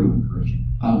they're really encouraging.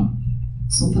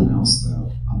 Something else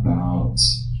though about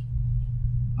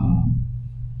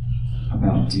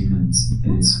demons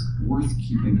is worth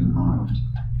keeping in mind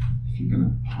if you're going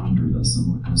to ponder this and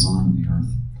what goes on in the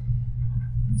earth.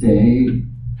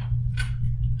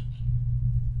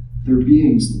 They're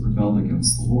beings that rebelled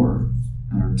against the Lord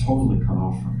and are totally cut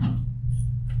off from Him.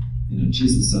 You know,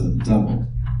 Jesus said of the devil,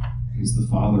 who's the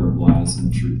father of lies and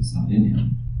the truth is not in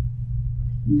him,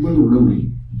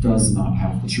 literally does not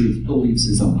have the truth, believes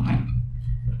his own hype.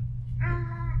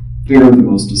 They're the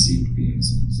most deceived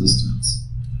beings in existence.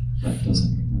 That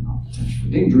doesn't mean they're not potentially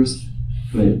dangerous,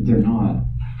 but they're not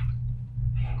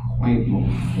quite what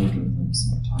we think of them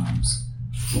sometimes.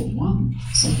 But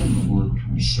something the Lord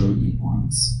kind of showed me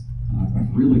once, and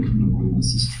I've really come to believe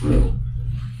this is true.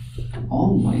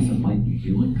 All life and light and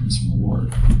healing comes from the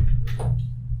Lord.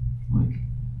 Like,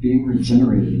 being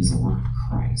regenerated is a work of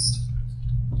Christ.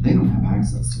 They don't have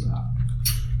access to that.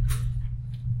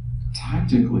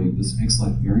 Tactically, this makes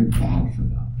life very bad for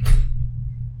them.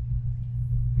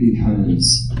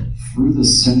 Because through the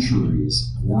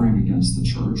centuries, warring against the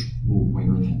church will wear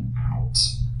them out.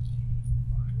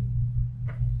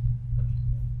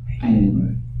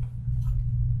 And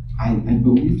I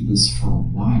believed this for a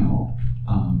while.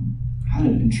 Had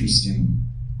an interesting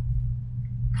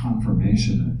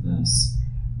confirmation of this.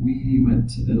 We went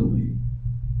to Italy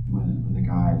with a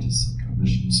guy, just like a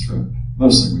mission trip.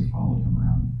 Mostly we followed him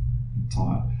around and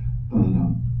taught. But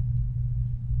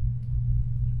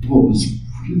what was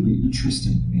really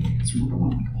interesting to me is we were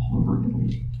going like all over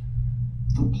Italy.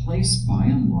 The place, by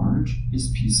and large, is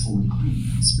peaceful and clean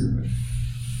in spirit.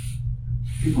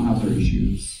 People have their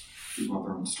issues. People have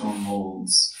their own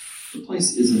strongholds. The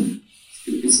place isn't,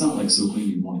 it's not like so clean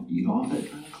you want to eat off it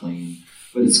kind of clean,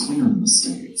 but it's cleaner than the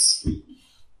States.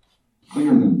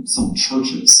 Cleaner than some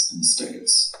churches in the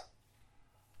States.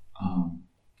 And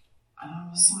I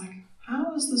was like,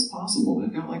 how is this possible?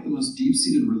 They've got like the most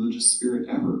deep-seated religious spirit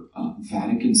ever.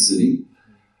 Vatican City.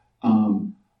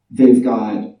 They've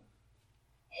got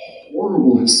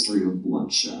horrible history of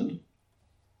bloodshed.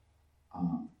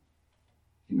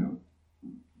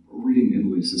 Reading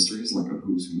Italy's history is like a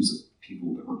who's of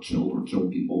people that were killed or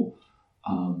killed people.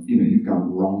 You've got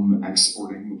Rome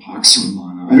exporting the Pax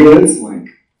Romana. I mean, it's like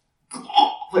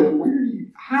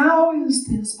how is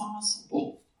this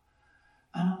possible?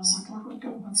 And I was like, Lord,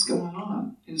 what's going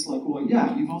on? He's like, well,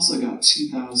 yeah, you've also got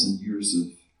 2,000 years of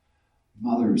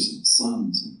mothers and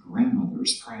sons and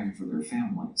grandmothers praying for their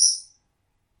families.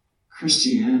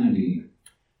 Christianity,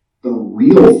 the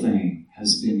real thing,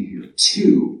 has been here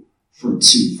too for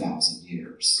 2,000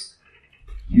 years.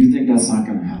 You think that's not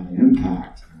going to have an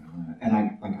impact? And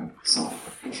I saw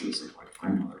pictures of like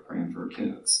grandmother praying for her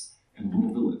kids in a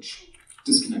little village,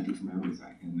 disconnected from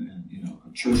everything, and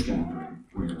a church gathering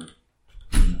where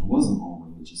it wasn't all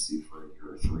religious-y for a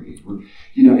year or three.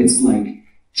 It's like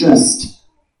just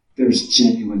there's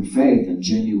genuine faith and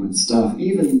genuine stuff.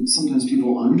 Even sometimes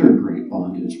people under great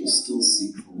bondage will still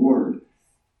seek the Lord.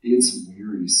 It's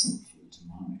wearisome for the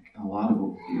demonic. And a lot of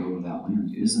what will be over that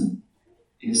land isn't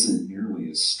nearly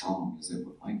as strong as it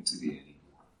would like to be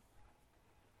anymore.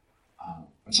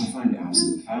 Which I find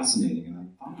absolutely fascinating. And I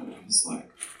thought of it as like,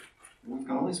 we've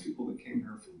got all these people that came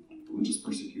here from religious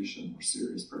persecution or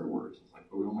serious prayer words. It's like,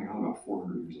 but we only got about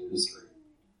 400 years of history.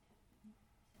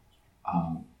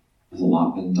 Has a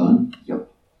lot been done? Yep.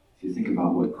 If you think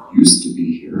about what used to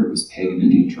be here, it was pagan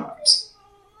Indian tribes.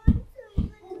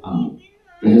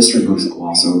 The history books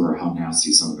gloss over how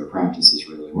nasty some of their practices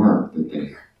really were, that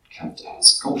they kept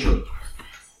as culture.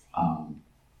 I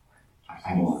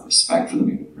have a lot of respect for the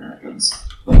Native Americans,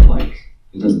 but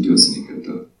it doesn't do us any good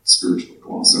to spiritually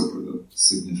gloss over the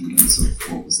significance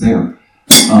of what was there.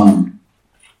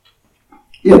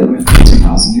 We had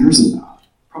 2,000 years of that,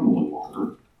 probably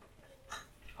longer.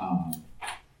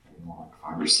 Maybe more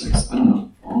like 5 or 6, I don't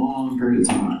know, long period of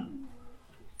time.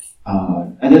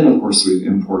 And then, of course, we've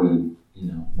imported,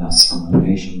 mess from other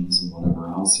nations and whatever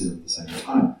else here at the same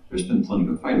time. There's been plenty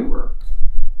to fight over.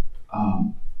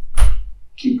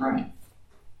 Keep praying.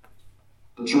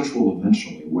 The church will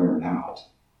eventually wear it out.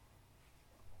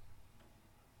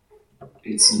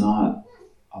 It's not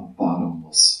a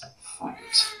bottomless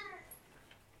fight.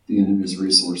 The enemy's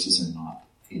resources are not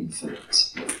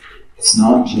infinite. It's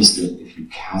not just that if you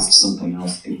cast something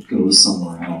else, it goes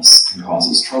somewhere else and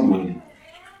causes trouble again.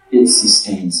 It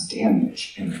sustains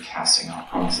damage in the casting out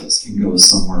process and goes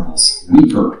somewhere else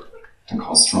weaker to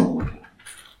cause trouble again.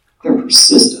 They're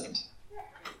persistent,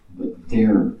 but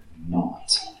they're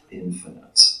not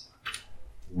infinite.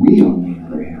 We, on the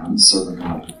other hand, serve a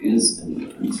God who is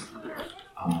infinite.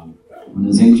 When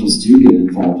his angels do get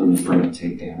involved in the fray and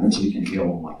take damage, he can heal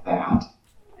them like that.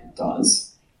 It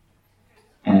does.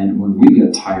 And when we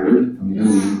get tired and we go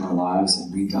leave our lives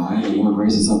and we die, the Lord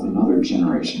raises up another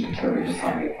generation to carry the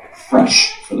fight,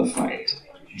 fresh for the fight,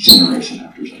 generation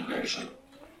after generation.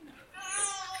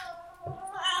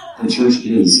 The church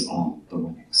is on the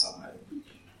winning side.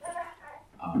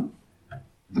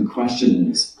 The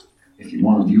question is, if you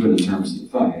want to view it in terms of the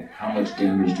fight, how much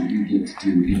damage do we get to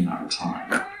do in our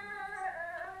time?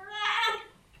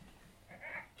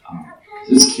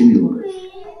 It's cumulative.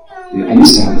 I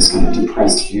used to have this kind of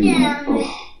depressed view,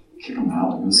 kick them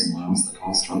out and go somewhere else that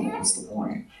cause trouble. What's the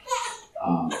point?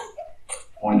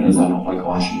 Point is, I don't like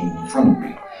watching them in front of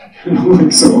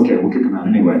me. So, okay, we'll kick them out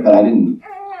anyway. But I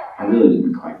really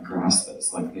didn't quite grasp this.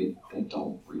 They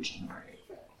don't regenerate.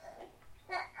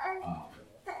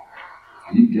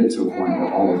 You get to a point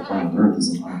where all of planet Earth is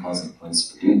an unpleasant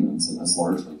place for demons, and is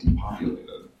largely depopulated,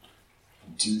 I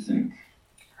do think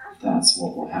that's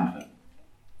what will happen.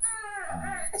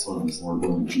 It's one of those Lord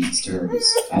willing Jesus terrors.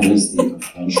 That is the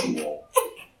eventual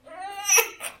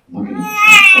looking at the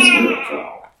trends. That's where it'll go.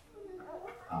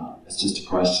 It's just a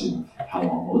question of how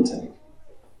long will it take?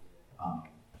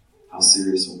 How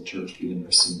serious will the church be in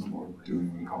pursuing the Lord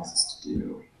doing what He calls us to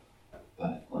do?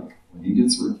 But like when He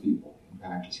gets rid of people, the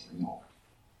impact is real.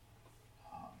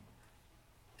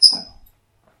 So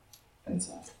it's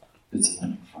a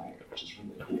lengthy fight, which is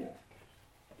really cool.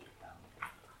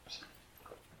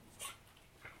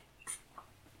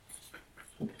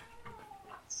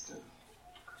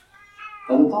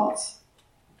 Other thoughts?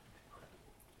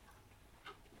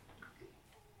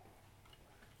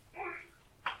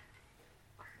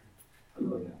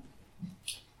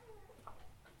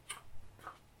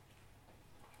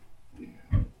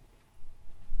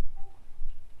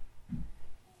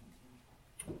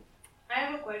 I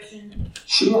have a question.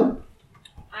 Sure.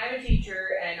 I'm a teacher,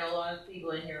 and I know a lot of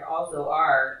people in here also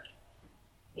are.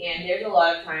 And there's a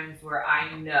lot of times where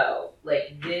I know,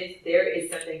 like this, there is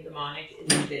something demonic in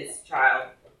this child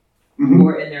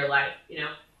or in their life, you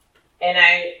know. And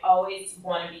I always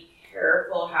want to be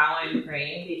careful how I'm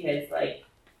praying because, like,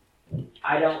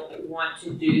 I don't want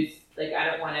to do, like, I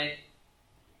don't want to.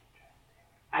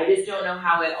 I just don't know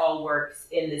how it all works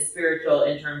in the spiritual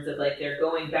in terms of like they're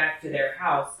going back to their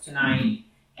house tonight,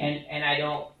 and I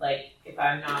don't like if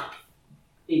I'm not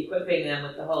equipping them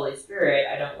with the Holy Spirit,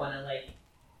 I don't want to like.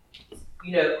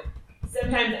 You know,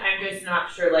 sometimes I'm just not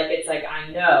sure, like, it's like, I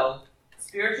know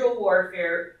spiritual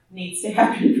warfare needs to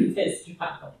happen for this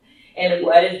child. And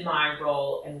what is my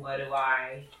role and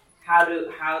how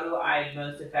do I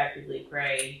most effectively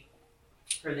pray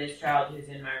for this child who's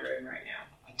in my room right now?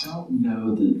 I don't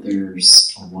know that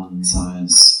there's a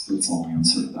one-size-fits-all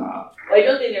answer to that. Well, I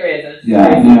don't think there is.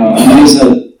 Yeah, no. There's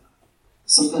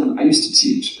something I used to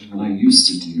teach, and what I used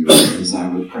to do is I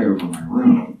would pray over my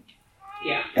room.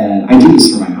 Yeah. And I do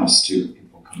this for my house too.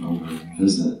 People come over and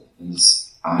visit.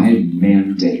 Is I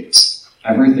mandate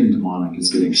everything demonic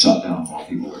is getting shut down while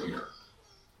people are here.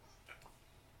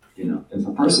 You know, if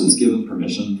a person's given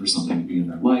permission for something to be in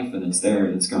their life and it's there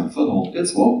and it's got a foothold,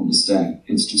 it's welcome to stay.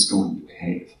 It's just going to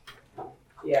behave.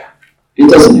 Yeah. It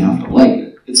doesn't have to like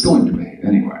it. It's going to behave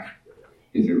anyway.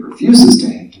 If it refuses to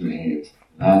behave,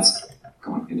 that's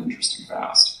going to get interesting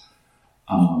fast.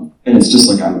 And it's just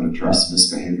like I would address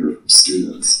misbehavior from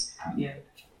students. Yeah.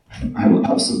 I will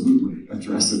absolutely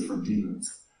address it from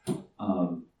demons.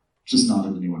 Just not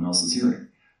in anyone else's hearing.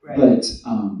 Right. But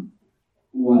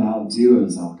what I'll do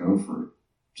is I'll go for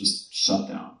just shut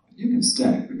down. You can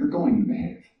stay, but you're going to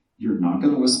behave. You're not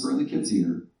going to whisper in the kid's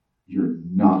ear. You're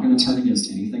not going to turn against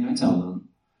anything I tell them.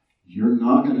 You're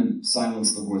not going to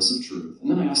silence the voice of truth. And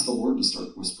then I ask the Lord to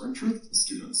start whispering truth to the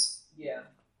students. Yeah.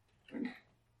 Like,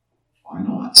 why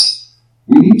not?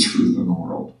 We need truth in the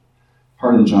world.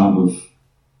 Part of the job of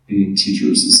being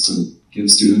teachers is to give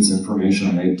students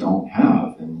information they don't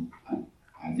have. And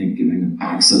I think giving them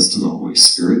access to the Holy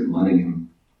Spirit and letting Him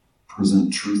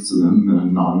present truth to them in a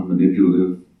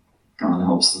non-manipulative, God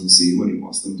helps them see what He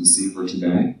wants them to see for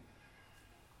today,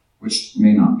 which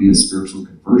may not be a spiritual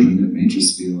conversion. It may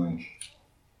just be like,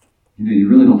 you know, you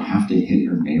really don't have to hit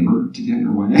your neighbor to get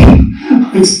your way.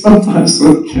 Like sometimes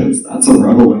with kids, that's a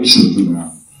revelation to them.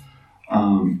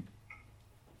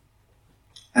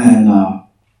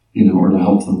 You know, or to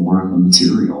help them learn the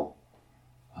material.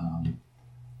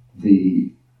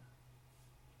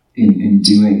 In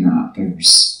doing that,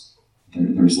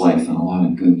 there's life and a lot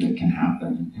of good that can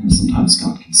happen. And sometimes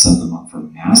God can set them up for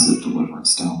massive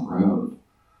deliverance down the road.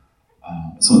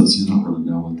 So as you don't really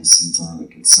know what the seeds are that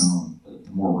get sown, but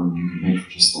the more room you can make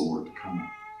for just the Lord to come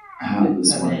out of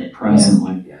this way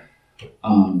presently. Yeah.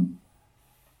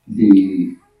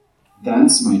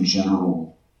 That's my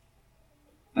general.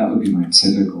 That would be my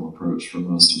typical approach for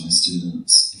most of my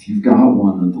students. If you've got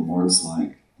one that the Lord's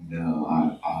like, no,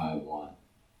 I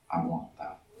want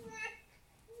that.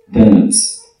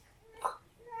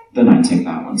 Then I take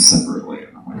that one separately,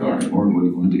 and I'm like, all right, Lord, what do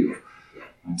you want to do?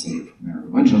 I take it from there.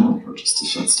 But my general approach is to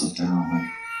shut stuff down. Like,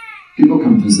 people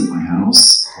come visit my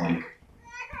house, like,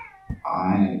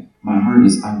 my heart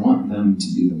is, I want them to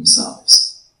be themselves.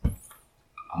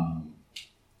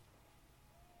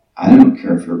 I don't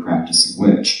care if you're a practicing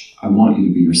witch. I want you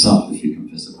to be yourself if you come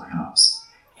visit my house.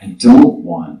 I don't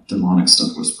want demonic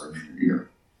stuff whispering in your ear.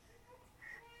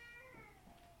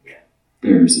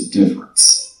 There's a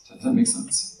difference. Does that make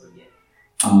sense?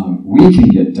 We can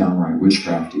get downright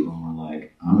witchcrafty when we're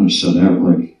like, I'm going to shut out,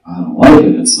 like, I don't like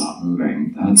it, it's not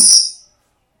moving. That's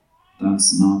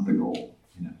not the goal.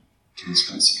 You know, Jesus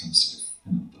Christ, He comes to,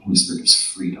 you know, the Holy Spirit is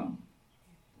freedom.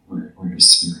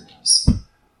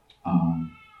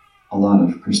 lot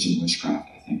of Christian witchcraft,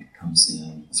 I think, comes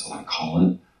in. That's what I call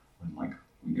it, when like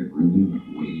we get really like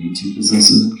way too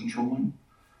possessive and controlling,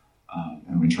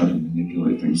 and we try to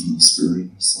manipulate things in the spirit.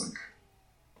 It's like,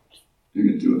 you're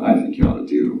gonna do what I think you ought to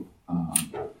do.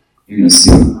 You're gonna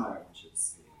see what I want you to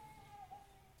see.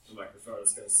 The microphone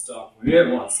is gonna stop when it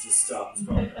wants to stop. It's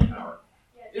probably an hour.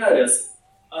 Yeah, it is.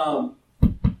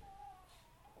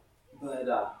 But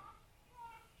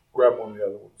Grab one of the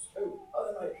other ones. oh,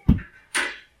 other mic.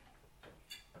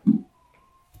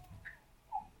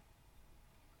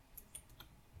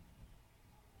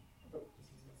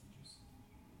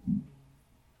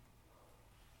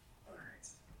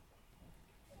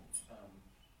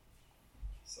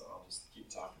 So I'll just keep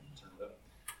talking and turn it up.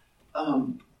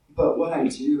 But what I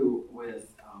do with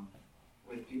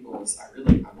people is I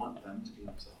want them to be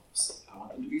themselves. I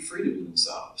want them to be free to be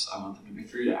themselves. I want them to be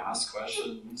free to ask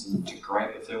questions and to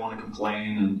gripe if they want to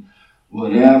complain and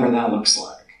whatever that looks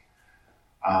like.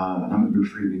 And I'm going to be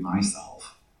free to be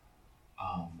myself.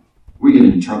 We get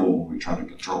in trouble when we try to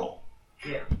control.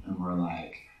 Yeah. And we're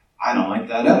like, I don't like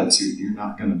that attitude. You're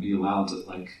not going to be allowed to,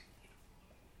 with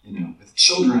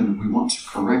children, we want to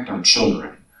correct our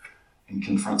children and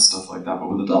confront stuff like that. But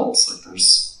with adults,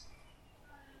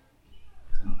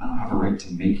 I don't have a right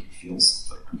to make you feel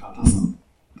something.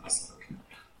 That's not okay.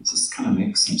 It just kind of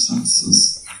makes some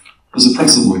sense. There's a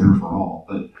principle here for all,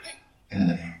 but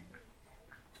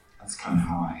that's kind of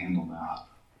how I handle that.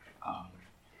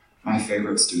 My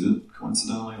favorite student,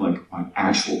 coincidentally, my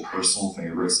actual personal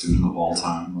favorite student of all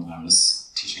time when I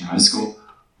was teaching high school,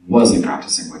 was a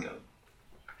practicing Wiccan.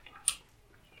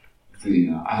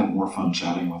 I had more fun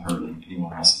chatting with her than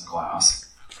anyone else in the class.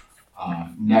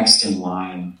 Next in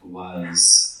line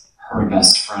was her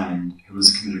best friend, who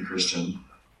was a committed Christian.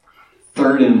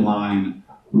 Third in line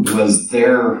was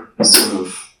their sort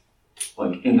of,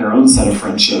 in their own set of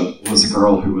friendship, was a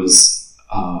girl who was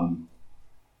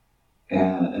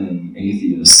an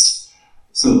atheist.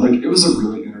 So, it was a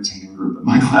really entertaining group in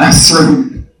my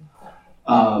classroom.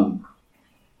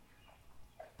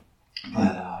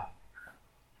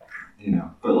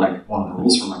 But one of the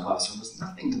rules for my classroom was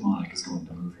nothing demonic is going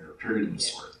to move here, period, in the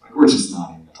story. We're just not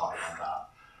even going to talk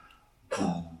about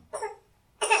that.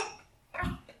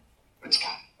 What you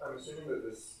got? I'm assuming that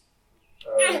this,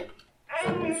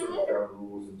 some of these sort of ground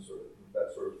rules and that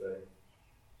sort of thing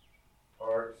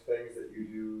aren't things that you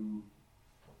do,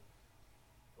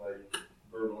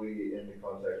 verbally in the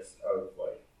context of,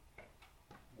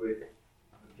 with the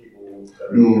people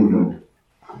that are...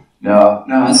 No,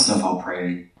 that's stuff I'll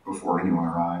pray before anyone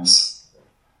arrives.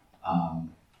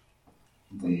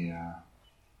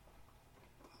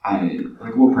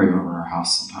 We'll pray over our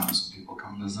house sometimes when people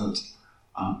come visit.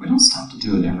 We don't stop to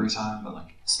do it every time, but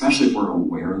especially if we're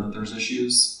aware that there's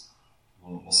issues,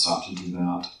 we'll stop to do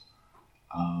that.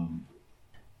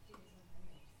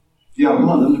 We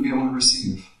want them to be able to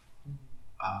receive.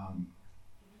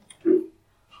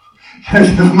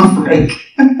 Give them a break.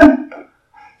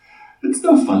 It's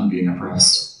no fun being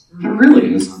oppressed. It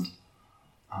really isn't.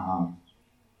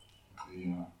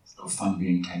 It's no fun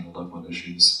being tangled up with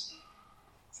issues.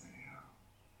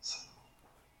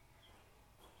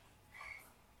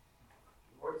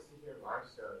 What's your life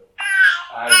story?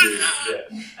 I do, yes.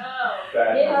 Oh,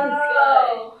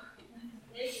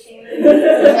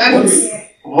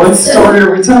 What story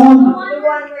are we telling? The one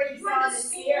where you saw the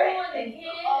spirit. and the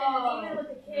kid, and the demon with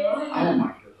the kid. Oh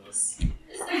my goodness. You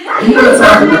know what I'm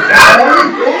talking about?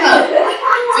 Yeah.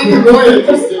 See, you're more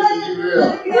interested than you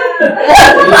realize.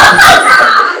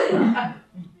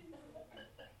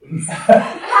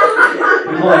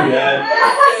 Come on, Dad.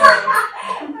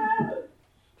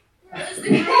 It's the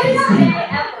greatest day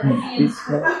ever in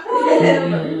school.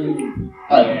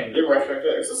 Give my friend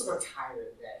it's just a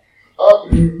tired day.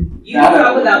 You can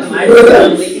talk without the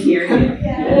microphone, we can hear you.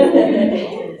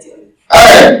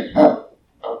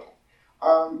 Okay.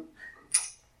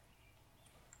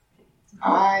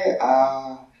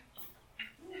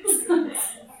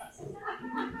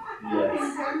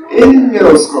 In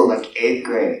middle school, 8th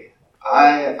grade,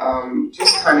 I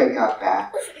just kind of got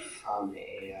back from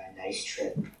a nice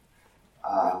trip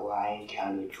where I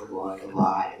encountered the Lord a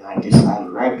lot, and I decided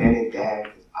right then and there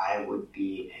that I would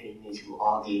be heading into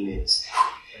all demons.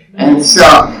 And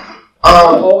so,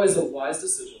 Always a wise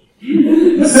decision. I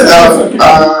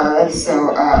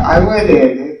went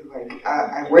in,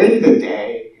 I waited a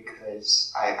day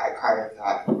because I kind of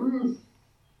thought,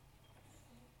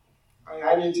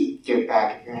 I need to get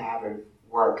back into having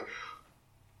work.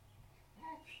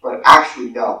 But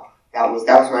actually, no. That was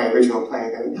my original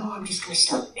plan. No, I'm just going to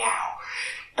start now.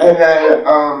 And then,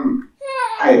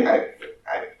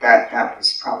 that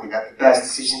was probably not the best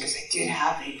decision because I did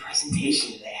have a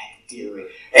presentation that I had to do.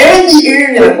 And the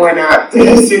internet went out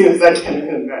as soon as I came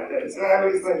in that day. So I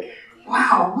was like,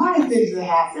 wow, a lot of things are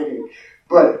happening.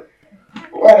 But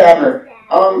whatever.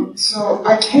 So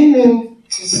I came in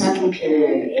to second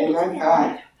period and I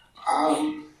thought,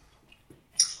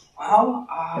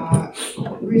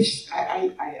 which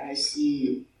I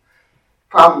see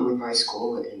probably with my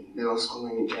school and middle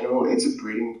schooling in general, it's a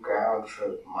breeding ground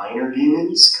for minor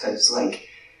demons because, like,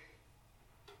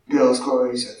 middle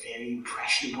schoolers are very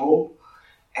impressionable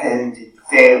and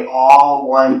they all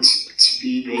want to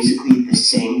be basically the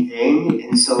same thing,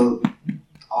 and so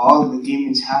all the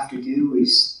demons have to do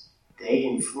is they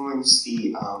influence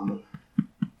the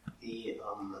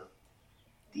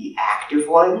active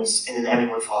ones, and then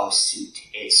everyone follows suit.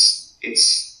 It's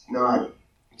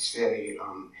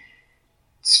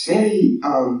very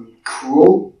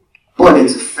cruel, but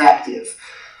it's effective,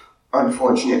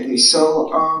 unfortunately. So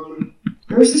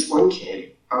there was this one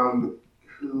kid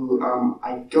who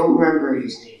I don't remember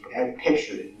his name, but I have a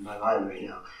picture in my mind right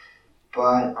now.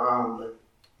 But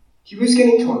he was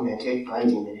getting tormented by a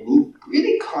demon, and he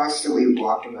really constantly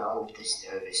walked around with this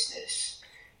nervousness.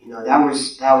 You know,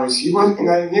 he was, and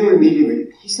I knew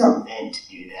immediately, he's not meant to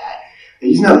do that.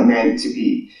 He's not meant to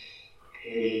be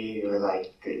paid or,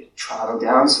 like, throttled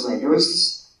down. So, like, there was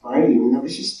this minor demon that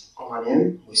was just on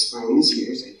him, whispering in his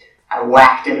ears. Like, I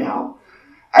whacked him out.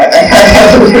 I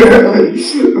literally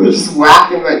just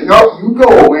whacked him, like, no, you go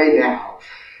away now.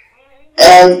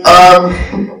 And,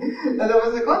 and I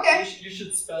was like, okay. You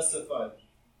should specify.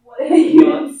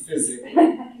 Not physically.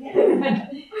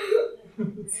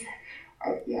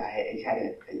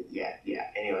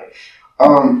 Anyway.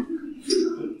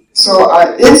 So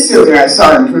instantly I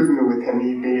saw an improvement with him.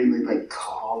 He immediately, like,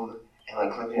 calm and,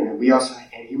 like, looked at him.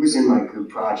 And he was in my group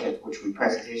project, which we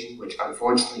presentation, which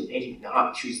unfortunately they did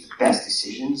not choose the best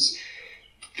decisions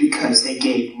because they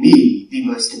gave me the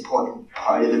most important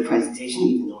part of the presentation,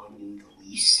 even though I knew the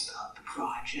least about the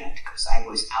project because I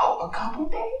was out a couple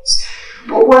days.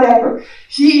 But whatever.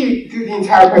 He, through the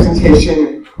entire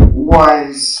presentation,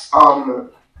 was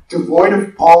devoid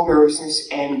of all nervousness,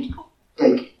 and,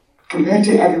 like, compared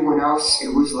to everyone else, it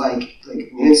was like an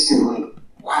instant, like,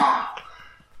 wow.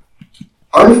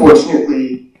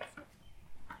 Unfortunately,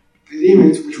 the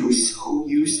demons, which were so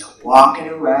used to walking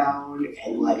around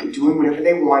and, like, doing whatever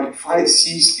they wanted, finally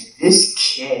sees this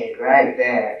kid right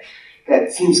there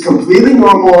that seems completely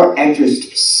normal and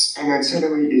then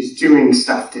suddenly is doing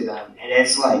stuff to them, and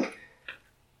it's like,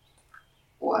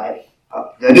 what?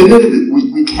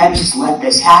 We can't just let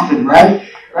this happen, right?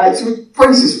 Right? So he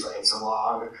brings his friends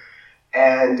along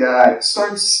and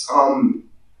starts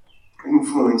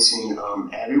influencing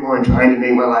everyone, trying to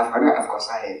make my life harder. Of course,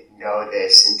 I didn't know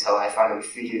this until I finally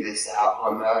figured this out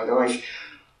on my own.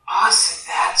 So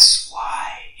that's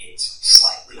why it's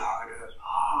slightly harder.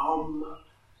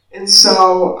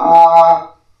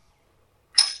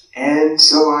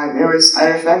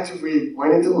 I effectively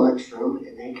went into the lunchroom,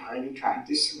 and they kind of tried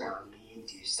to surround me and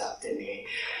do stuff to me.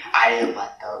 I didn't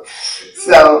let them.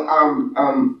 So,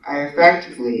 I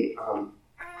effectively,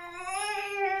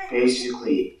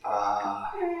 basically, I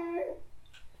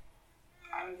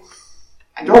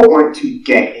don't want to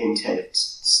get into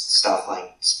stuff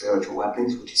like spiritual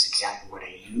weapons, which is exactly what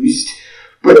I used,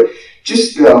 but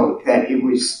just know that it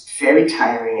was very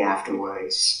tiring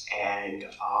afterwards, and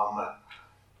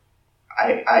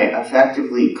I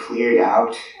effectively cleared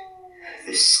out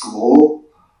the school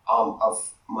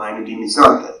of minor demons,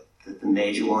 not the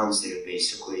major ones that are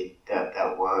basically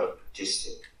that were just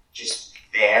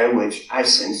there, which I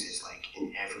sense is like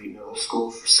in every middle school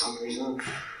for some reason.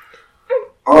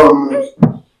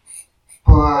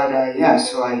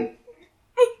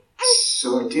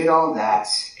 So I did all that,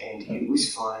 and it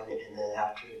was fun. And then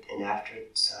after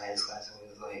science class, I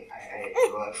was like, I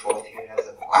wrote fourth year, and I was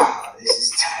like, wow, this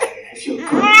is tired. I feel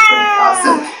pretty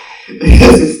awesome.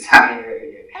 This is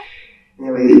tired.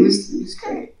 Anyway, it was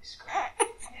great. It was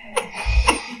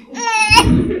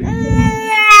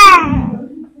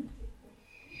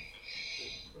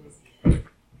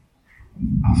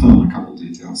I'll fill in a couple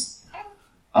details.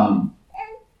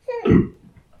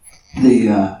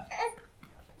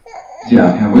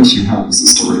 What you have is a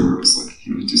story where it was like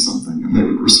he would do something and they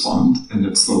would respond, and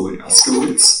it slowly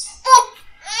escalates.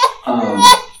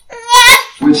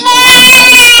 Which I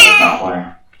that way.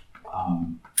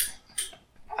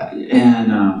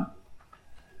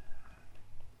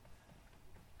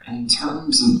 In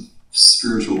terms of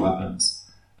spiritual weapons,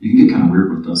 you can get kind of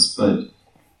weird with this, but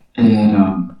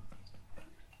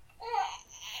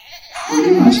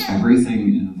pretty much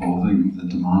everything involving the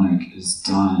demonic is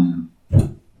done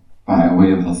by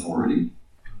way of authority.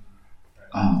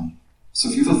 So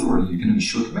if you have authority, you can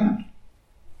issue a command.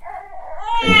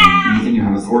 And anything you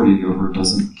have authority over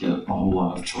doesn't get a whole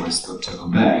lot of choice but to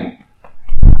obey.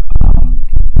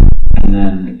 And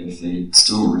then if they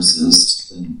still resist,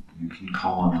 then you can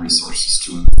call on resources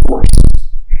to enforce.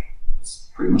 It's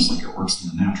pretty much like it works in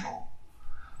the natural.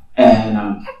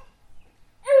 And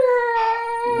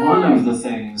one of the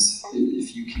things,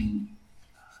 if you can,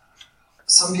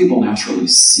 some people naturally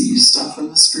see stuff in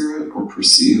the spirit or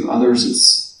perceive.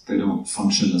 Others, they don't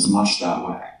function as much that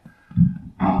way.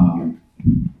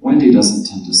 Wendy doesn't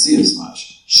tend to see as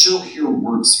much. She'll hear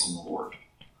words from the Lord.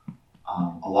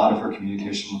 A lot of her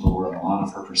communication with the Lord, a lot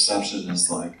of her perception is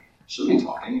like, she'll be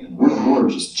talking, and the word of the Lord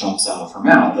just jumps out of her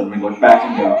mouth, and we look back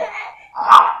and go,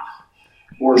 ah!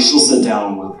 Or she'll sit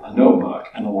down with a notebook,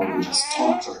 and the Lord will just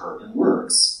talk to her in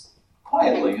words,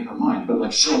 quietly in her mind, but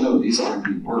like she'll know these are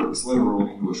indeed words, literal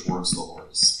English words the Lord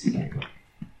is speaking.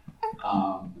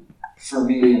 For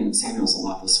me and Samuel's a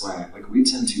lot this way. Like, we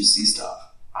tend to see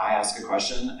stuff. I ask a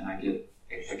question, and I get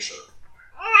a picture.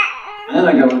 And then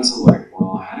I go into like,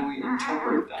 well, how do we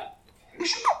interpret that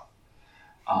picture?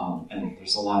 And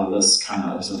there's a lot of this kind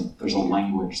of, there's a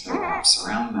language that wraps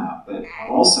around that. But what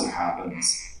also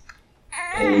happens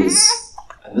is,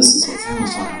 and this is what Sam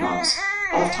was talking about, is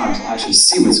a lot of times I'll actually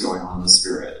see what's going on in the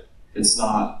spirit. It's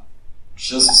not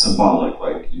just symbolic,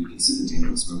 like you can see the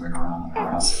demons moving around and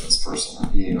harassing this person or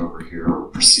being over here or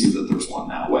perceive that there's one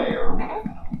that way or whatever.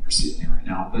 I don't perceive any right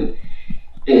now, but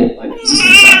it, like, does this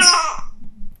make sense?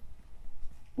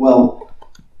 Well,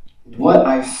 what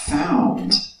I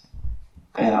found,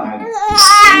 and I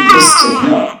explained this to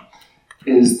him,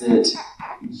 is that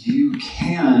you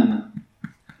can,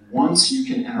 once you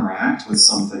can interact with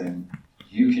something,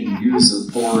 you can use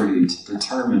authority to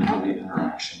determine how the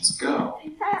interactions go.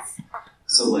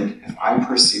 So, like, if I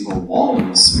perceive a wall in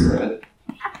the spirit,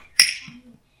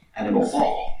 and it'll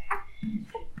fall,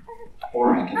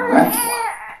 or I can erect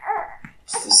one,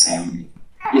 it's the same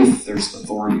if there's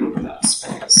authority over that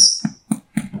space.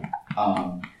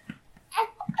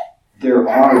 There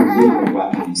are literal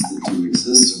weapons that do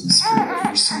exist in the spirit.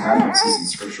 There's some references in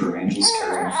Scripture of angels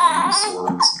carrying flaming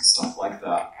swords and stuff like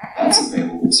that. That's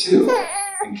available too,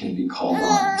 and can be called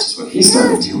on, which is what he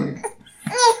started doing.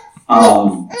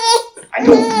 I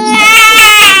don't use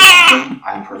that often.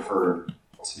 I prefer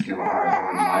to give a higher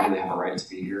authority. Why do they have a right to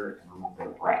be here? And remove their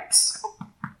rights.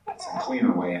 It's a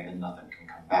cleaner way, and then nothing can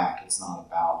come back. It's not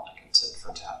about like a tit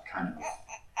for tat kind of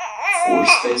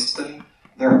force-based thing.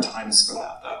 There are times for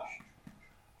that, though.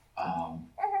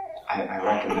 I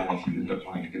recommend if you end up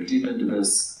wanting to go deep into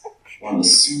this, one of the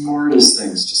smartest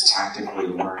things just tactically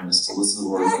to learn is to listen to the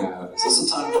Lord and go, is this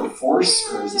a time for force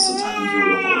or is this a time to do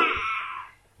with authority?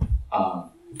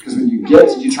 Because when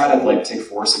you try to like take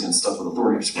force against stuff with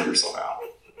authority, you just wear yourself out.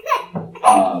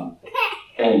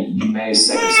 And you may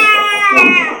set yourself up for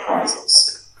horrible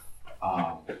reprisals.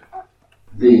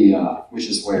 Which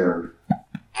is where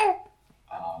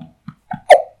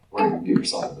you can get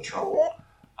yourself into trouble.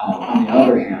 On the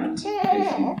other hand,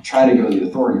 if you try to go the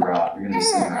authority route, you're going to be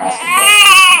sitting there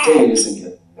asking for days and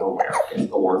get nowhere. If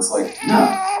the Lord's like,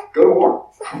 no, go to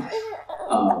war.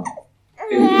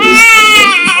 It is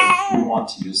like you want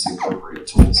to use the appropriate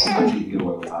tools. Sometimes you can get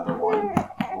away with either one.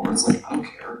 The Lord's like, I don't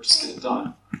care, just get it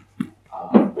done.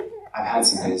 I've had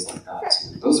some days like that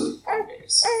too. Those are fun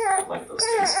days. I like those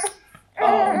days.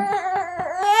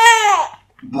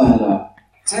 But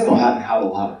Samuel hadn't had a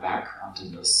lot of background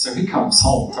in this, so he comes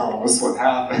home telling us what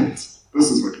happened.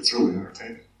 This is what gets really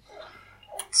entertaining.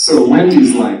 So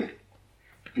Wendy's like,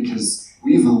 because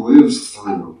we've lived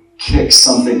through kick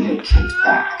something get kicked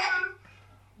back,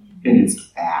 and it's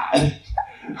bad.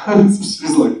 So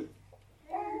she's like,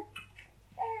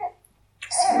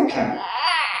 is he okay?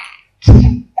 Can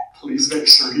you please make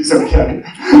sure he's okay?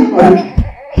 Like,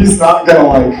 he's not gonna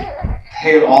like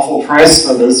pay an awful price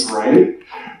for this, right?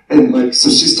 And like, so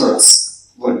she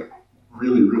starts like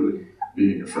really, really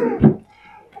being afraid. And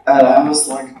I was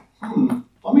like,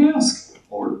 let me ask,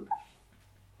 Lord.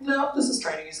 No, this is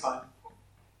training, he's fine.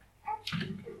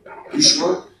 You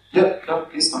sure? Yep, no,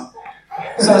 he's fine.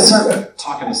 So I started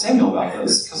talking to Samuel about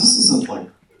this, because this isn't like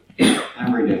an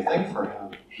everyday thing for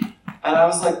him. And I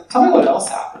was like, tell me what else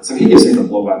happened. So he gives me the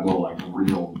blow-by-blow, like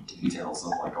real details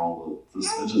of like all the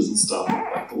smidges and stuff,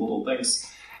 like the little things.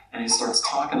 And he starts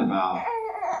talking about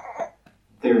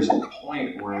there's a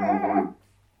point where the Lord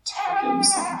took him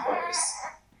someplace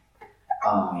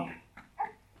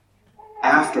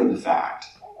after the fact.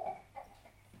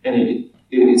 And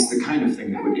it's the kind of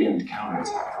thing that would end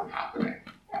counterattack from happening,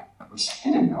 which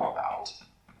he didn't know about.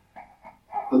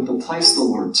 But the place the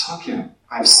Lord took him,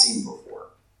 I've seen before.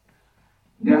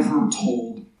 never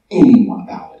told anyone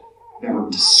about it, never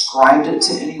described it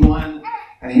to anyone.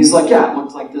 And he's like, yeah, it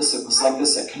looked like this, it was like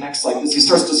this, it connects like this. He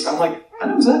starts to, I'm like, I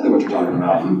know exactly what you're talking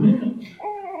about.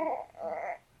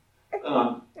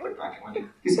 Quick back at Wendy.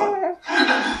 He's fine.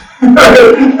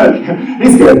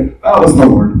 He's good. That was the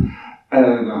Lord.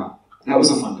 And that was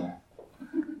a fun day.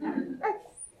 It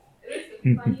was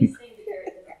the funniest thing to hear.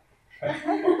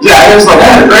 Yeah, he was like, I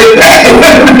had a great day.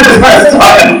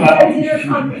 Dinner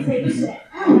conversation.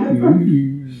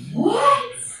 What?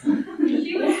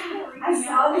 I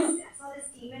saw this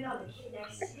demon on the kid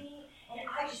next to me, and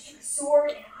I just took a sword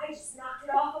and I just knocked it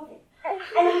off of him.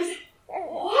 And I was like,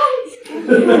 what?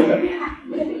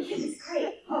 And the kid was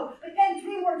great. Oh, but then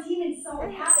 3 more demons saw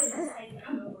what happened and decided to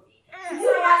come over me. So I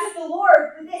asked the Lord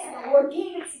for this, and the Lord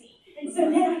gave it to me. And so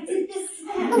then I did this to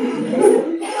them.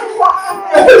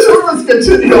 It's almost a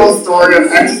continual story of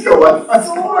excellence.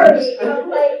 Story of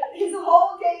like his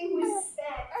whole day was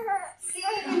spent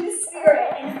seeing in the spirit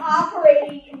and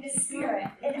operating in the spirit.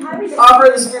 And I was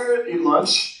Operate the spirit, eat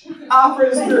lunch.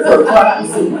 Operate the spirit for class.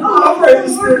 Operate the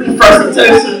spirit for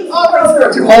presentation. Operate the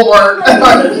spirit to homework. And the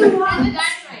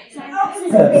dynamite.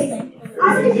 I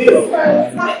was just like,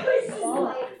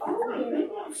 oh my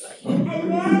goodness. And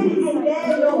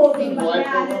then the whole thing was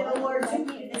bad, and the Lord took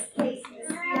me to this place in the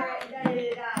spirit, and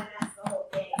and that's the whole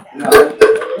thing.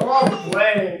 They're all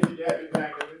playing to get me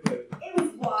back into it. It was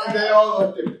wild. And they all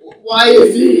looked at, why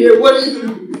is he here? What is he?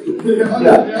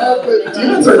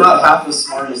 Demons are not half as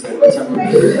smart as they pretend to be.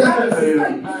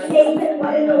 David,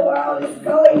 what in the world is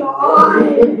going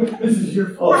on? This is your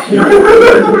fault. Oh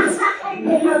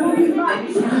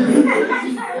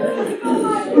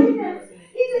my goodness.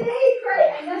 He's an 8th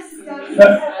grade. And that's just dumb. And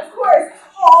of course,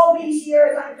 all these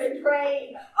years I've been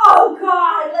praying, oh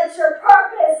God, let your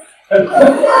purpose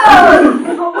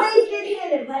awaken him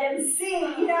and let him see.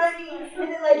 You know what I mean? And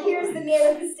then like here's the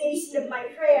manifestation of my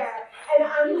prayer. And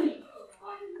I'm like,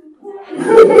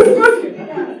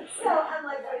 so I'm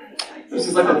like, this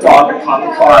is like a dog that caught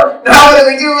the car. Now what do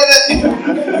we do with it?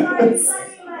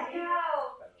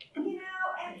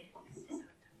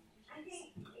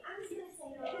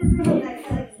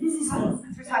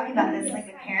 We're talking about this, like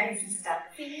the parents and stuff.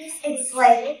 It's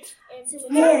like,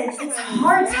 man, it's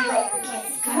hard to let the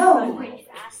kids go.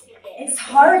 It's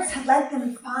hard to let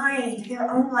them find their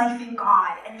own life in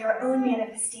God and their own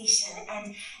manifestation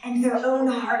and their own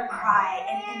heart cry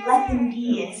and let them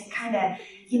be and to kind of,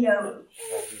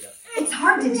 it's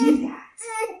hard to do that.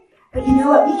 But you know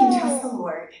what? We can trust the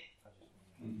Lord.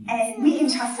 And we can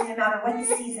trust him no matter what the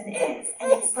season is.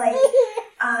 And it's like,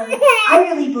 I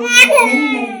really believe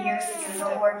many years ago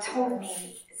the Lord told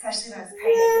me, especially when I was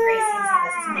pregnant for Gracie and Sam,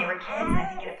 this was when they were kids, and I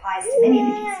think it applies to many of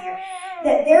the kids here,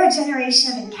 that they're a generation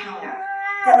of encounter.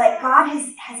 That like God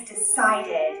has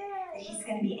decided that he's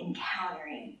going to be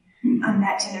encountering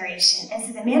that generation. And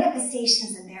so the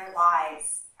manifestations in their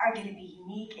lives are going to be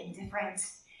unique and different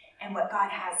and what God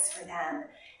has for them.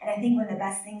 And I think one of the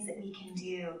best things that we can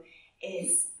do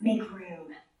is make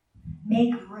room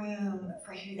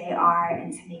for who they are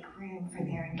and to make room for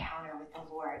their encounter with the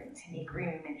Lord and to make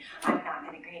room. And I've not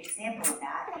been a great example of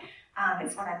that.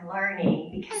 It's what I'm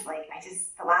learning because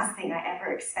the last thing I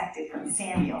ever expected from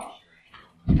Samuel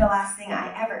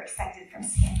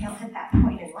at that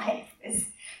point in life is,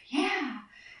 yeah.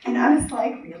 And I was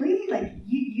like, really? Like,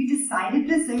 you decided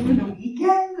this over the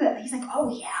weekend? He's like, oh,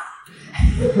 yeah.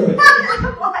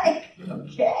 I'm like,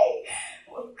 okay,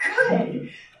 well, good.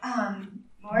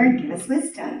 Lord, give us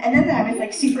wisdom. And then I was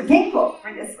like super thankful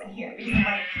for this one here because I'm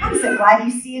like, I'm so glad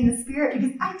you see in the spirit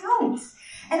because I don't.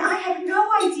 And I have no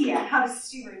idea how to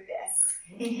steward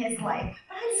this in his life.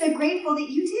 But I'm so grateful that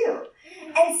you do.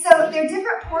 And so there are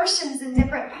different portions and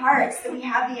different parts that we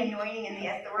have the anointing and the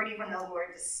authority from the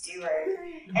Lord to steward.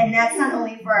 And that's not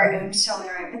only for our own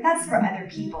children, but that's for other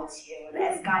people too,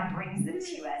 as God brings them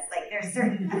to us. Like there's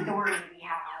certain authority we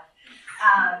have.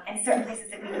 And certain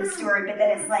places that we can steward, but then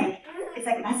it's like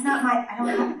that's not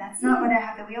what I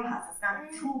have the wheelhouse. It's not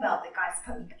a tool belt that God's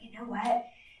put me. But you know what?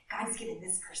 God's given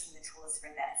this person the tools for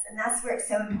this, and that's where it's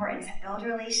so important to build a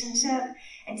relationship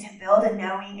and to build a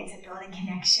knowing and to build a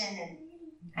connection. And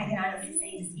I can honestly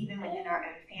say, just even within our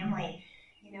own family,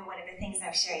 one of the things I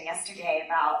was sharing yesterday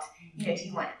about, do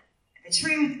you want the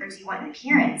truth or do you want an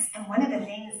appearance? And one of the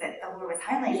things that the Lord was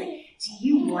highlighting is like, do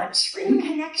you want true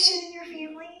connection in your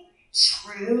family?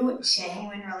 True,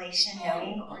 genuine relation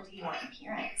knowing, or do you want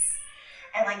appearance?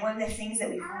 And like one of the things that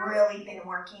we've really been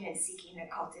working and seeking to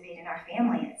cultivate in our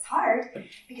family, and it's hard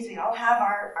because we all have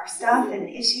our stuff and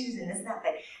issues and this and that,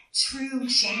 but true,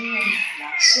 genuine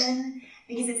connection,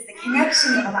 because it's the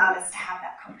connection that allowed us to have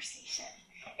that conversation.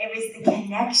 It was the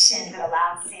connection that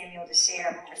allowed Samuel to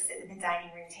share when we're sitting at the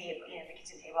dining room table, the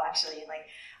kitchen table actually, and like,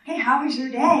 okay, how was your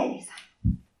day? And he's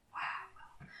like, wow,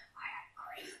 well, I had a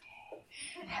great day.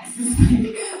 And has this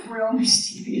like real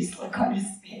mischievous look on his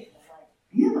face. I'm like,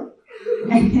 really?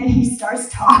 And then he starts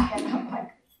talking, and I'm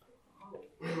like,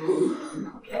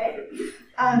 oh, okay.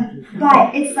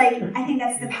 But it's like, I think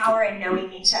that's the power in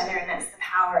knowing each other, and that's the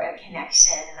power of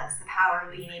connection, and that's the power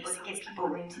of being able to give people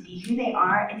room to be who they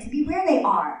are and to be where they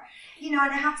are. And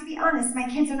I have to be honest, my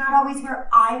kids are not always where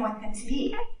I want them to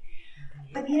be.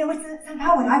 But it's not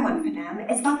about what I want for them.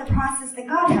 It's about the process that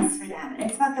God has for them. And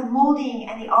it's about the molding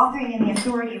and the authoring and the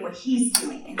authority of what He's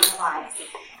doing in their lives.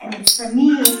 And it's for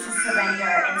me to surrender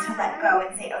and to let go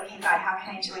and say, okay, God, how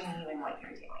can I join you in what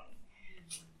you're doing?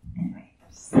 Anyway,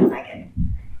 that's like it.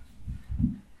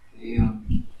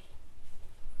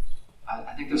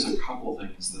 I think there's a couple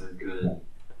things that are good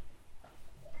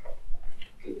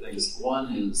things.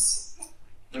 One is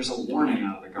there's a warning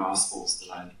out of the Gospels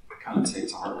that I kind of take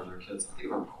to heart with our kids. I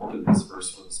think I've quoted this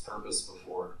verse for this purpose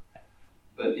before.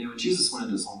 But when Jesus went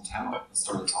into his hometown and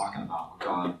started talking about what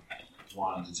God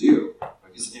wanted to do,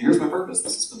 like he said, here's my purpose.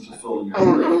 This has been fulfilled in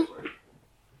your heart.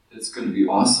 It's going to be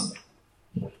awesome.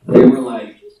 They were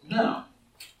like, no.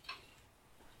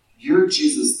 You're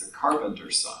Jesus the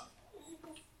carpenter's son.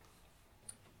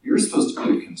 You're supposed to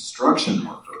be a construction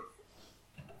worker,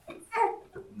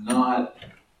 not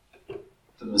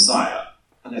the Messiah.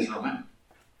 And they throw him out.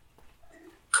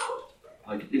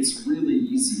 Like, it's really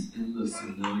easy in the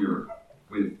familiar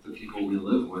with the people we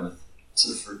live with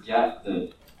to forget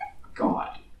that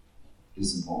God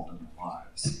is involved in their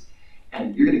lives.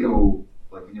 And you're going to go,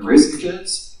 like when you're raising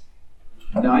kids,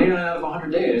 99 out of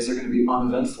 100 days are going to be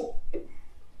uneventful.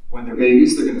 When they're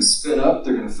babies, they're going to spit up,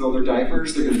 they're going to fill their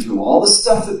diapers, they're going to do all the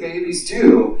stuff that babies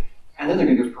do, and then they're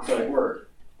going to give a prophetic word.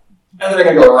 And then they're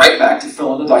going to go right back to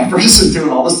filling the diapers and doing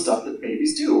all the stuff that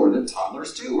babies do, or that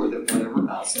toddlers do, or that whatever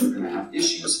else. They're going to have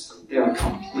issues. They are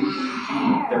completely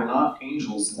human. They're not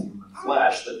angels in human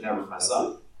flesh that never mess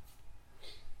up.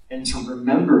 And to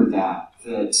remember that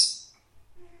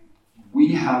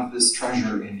we have this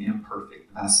treasure in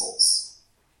imperfect vessels.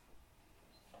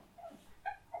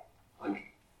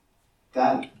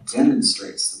 That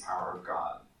demonstrates the power of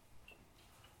God.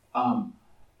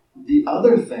 The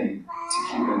other thing to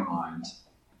keep in mind,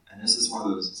 and this is one of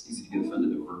those it's easy to get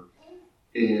offended over,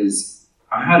 is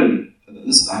I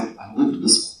lived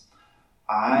this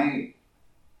one.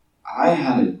 I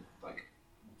had a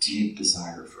deep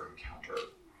desire for encounter.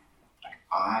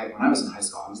 When I was in high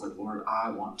school, I was like, Lord,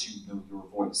 I want to know your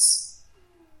voice.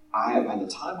 By the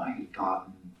time I had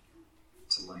gotten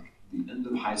to the end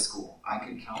of high school, I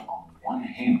could count on one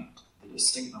hand the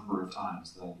distinct number of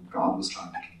times that God was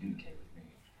trying to communicate with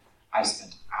me. I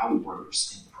spent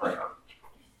hours in prayer,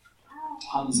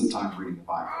 tons of time reading the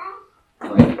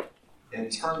Bible. In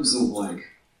terms of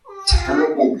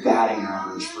terrible batting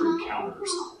average for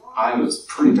encounters, I was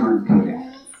pretty darn good at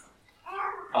it.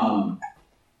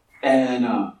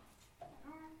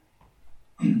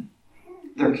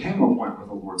 There came a point where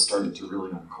the Lord started to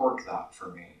really uncork that for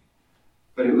me.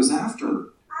 But it was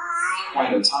after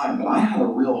quite a time that I had a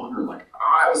real hunger.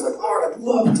 I was like, Lord, I'd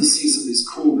love to see some of these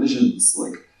cool visions.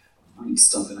 Read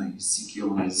stuff in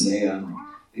Ezekiel and Isaiah, and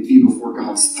they'd be before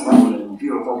God's throne and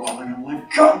be overwhelming. I'm like,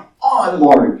 come on,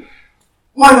 Lord,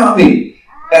 why not me?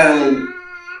 And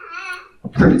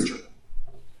crickets chirping.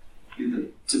 Be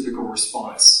the typical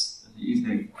response in the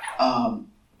evening.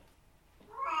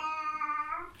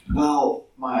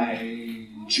 My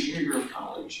junior year of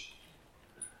college,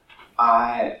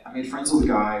 I made friends with a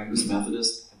guy who was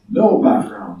Methodist, had no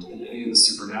background in any of the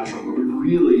supernatural, but we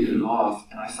really hit it off.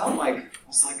 And I felt I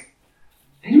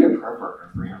need to be a prayer partner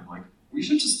for him. We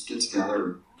should just get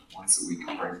together once a week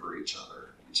and pray for each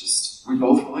other. We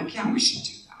both were yeah, we should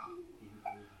do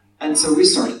that. And so we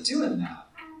started doing that.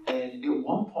 And at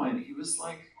one point, he was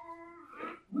like,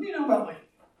 what do you know about the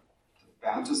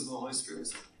baptism of the Holy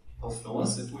Spirit? They'll fill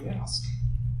us if we ask.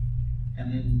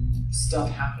 And then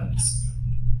stuff happens.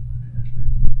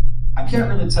 I can't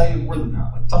really tell you more than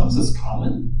that. Tongues is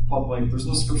common, but there's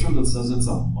no scripture that says it's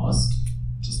a must,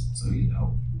 just so you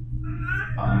know.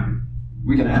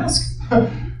 We can ask.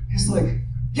 He's like,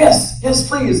 yes,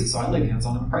 please. So I laid hands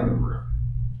on him and prayed over him.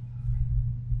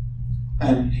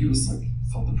 And he was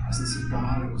felt the presence of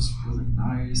God. It was really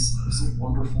nice. It was a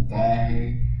wonderful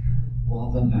day.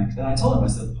 Well, the next, and I told him, I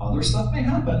said, other stuff may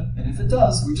happen. And if it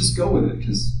does, we just go with it,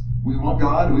 because we want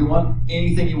God. We want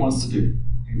anything he wants to do.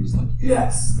 He was like,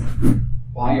 yes.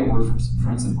 Well, I get word from some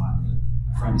friends of mine that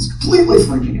my friend is completely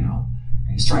freaking out,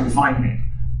 and he's trying to find me.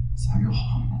 So I go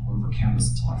home all over campus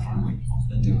until I finally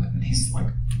bump into him, and he's like,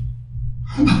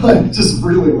 like, just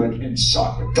really, like, in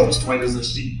shock, like, ghost white as a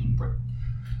sheet.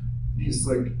 And he's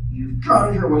like, you've got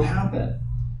to hear what happened.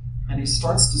 And he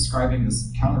starts describing this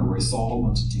encounter where he saw a whole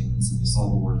bunch of demons and he saw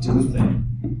the Lord do a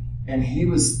thing. And he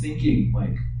was thinking,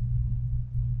 like,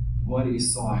 what he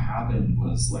saw happen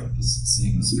was like this,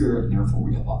 seeing the spirit, and therefore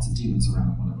we had lots of demons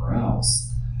around and whatever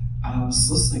else. And I was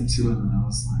listening to him, and I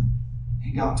was like,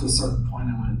 he got to a certain point,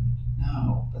 and I went,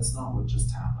 no, that's not what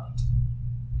just happened.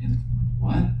 And he went,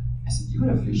 what? I said, you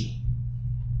had a vision.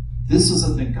 This is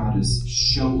a thing God is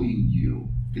showing you.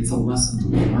 It's a lesson to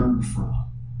learn from.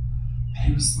 And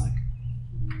he was like,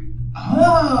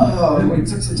 oh, we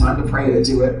took some time to pray to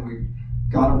do it, and we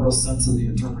got a real sense of the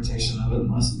interpretation of it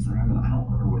and lesson for him, and I don't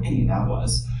remember what any of that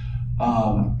was.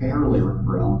 I barely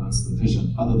remember elements of the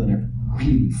vision, other than it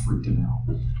really freaked him out.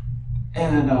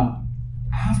 And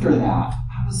after that,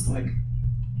 I was like,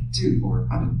 dude, Lord,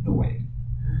 I'm annoyed.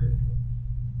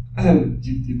 And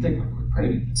you'd think, like, we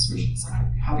prayed in this vision, like,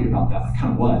 I'd be happy about that. I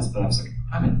kind of was, but I was like,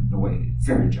 I'm annoyed,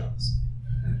 very jealous.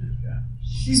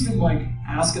 He's been, like,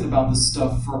 asking about this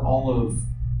stuff for all of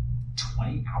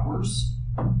 20 hours.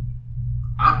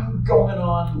 I'm going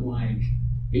on, like,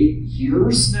 8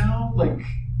 years now. Like,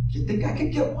 you think I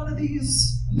could get one of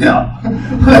these? No.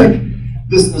 Like,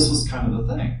 this was kind of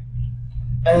the thing.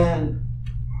 And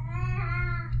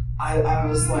I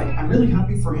was like, I'm really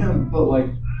happy for him, but, like,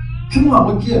 come on,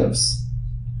 what gives?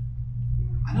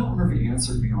 I don't remember if he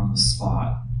answered me on the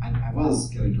spot. I was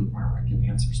getting to a point where I give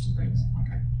answers to things, and, like,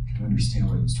 I could understand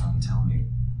what he was trying to tell me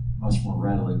much more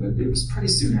readily, but it was pretty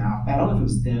soon after. I don't know if it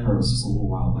was then or it was just a little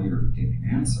while later he gave me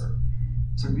an answer.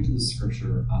 It took me to the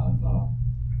scripture of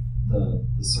the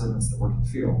servants that work in the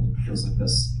field. It goes like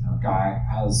this: a guy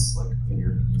has like a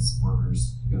vineyard, he needs some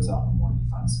workers. He goes out in the morning, he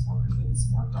finds some workers, they get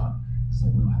some work done. He's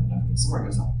like, we don't have enough, he gets some more. He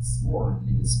goes out and gets some more, and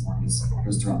then he gets some more, he gets some more. He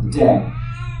goes throughout the day.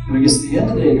 And when he gets to the end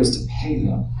of the day, he goes to pay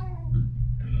them.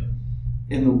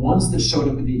 And the ones that showed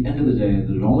up at the end of the day that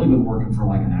had only been working for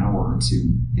like an hour or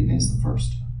two, he pays them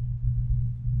first.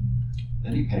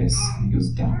 Then he pays, and he goes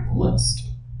down the list.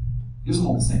 He doesn't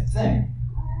all the same thing,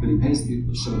 but he pays the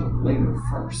people that showed up later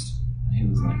first. And he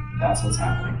was like, that's what's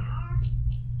happening.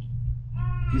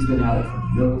 He's been at it for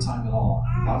no time at all.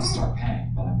 I'm about to start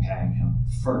paying, but I'm paying him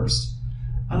first.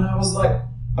 And I was like,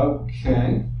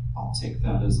 okay, I'll take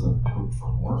that as a hope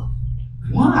for more.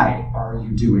 Why are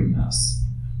you doing this?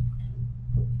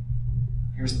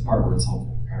 Here's the part where it's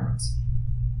helpful for parents.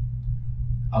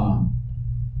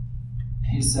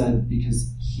 He said,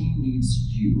 because he needs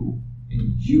you,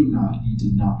 and you need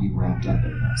to not be wrapped up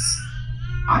in this.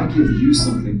 I give you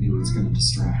something new that's going to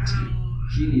distract you.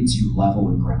 He needs you level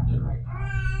and grounded right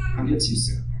now. I'll get to you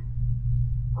soon.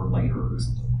 Or later, or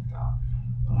something like that.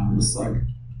 But I was like,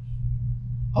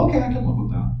 okay, I can live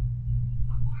with that.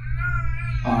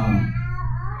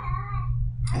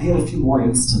 And he had a few more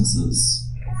instances.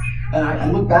 And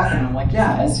I look back and I'm like,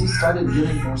 yeah, as he started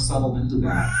getting more settled into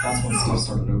that, that's when stuff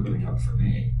started opening up for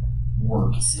me.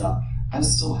 More stuff. I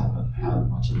still haven't had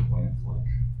much in the way of like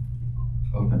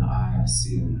open eye. I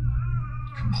see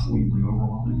a completely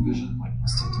overwhelming vision. Like my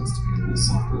stuff tends to be a little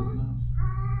softer than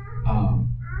that.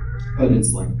 But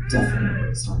it's like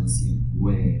definitely starting to see it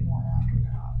way more after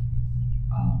that.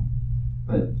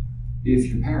 But if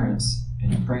you're parents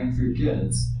and you're praying for your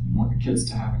kids and you want your kids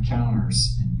to have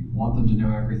encounters and you want them to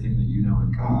know everything that you know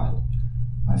in God,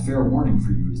 my fair warning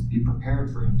for you is be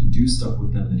prepared for him to do stuff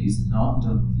with them that he's not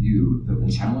done with you that will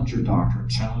challenge your doctrine,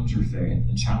 challenge your faith,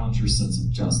 and challenge your sense of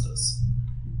justice.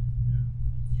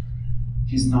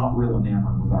 He's not real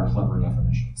enamored with our clever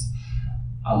definitions.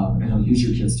 And he'll use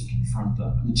your kids to confront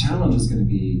them. And the challenge is going to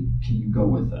be, can you go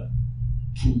with it?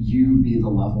 Can you be the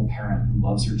level parent who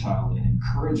loves your child and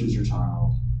encourages your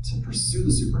child to pursue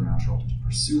the supernatural, to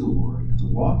pursue the Lord, and to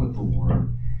walk with the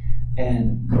Lord,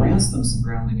 and grants them some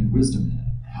grounding and wisdom in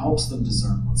it, helps them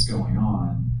discern what's going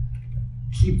on,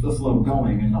 keep the flow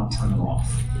going and not turn it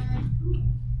off.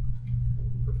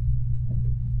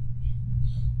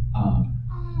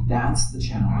 That's the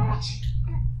challenge.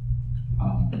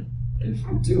 If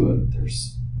we do it,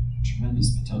 there's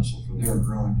tremendous potential for their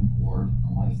growing in the Lord and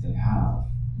the life they have,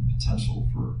 and potential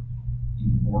for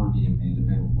even more being made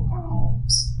available in our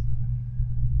homes.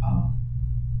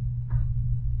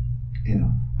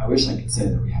 I wish I could say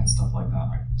that we had stuff like that,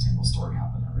 like a single story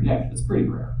happen every day. It's pretty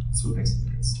rare. That's what makes it a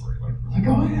good story. Like we're like,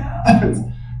 oh yeah,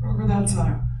 remember that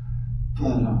time.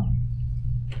 But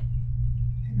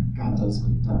God does what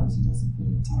he does. He doesn't put it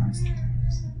in time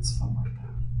sometimes. It's fun like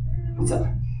that. What's up?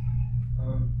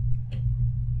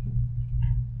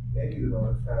 Maybe the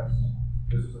moment passed.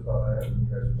 This was a thought I had when you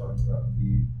guys were talking about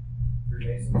the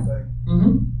Freemason thing.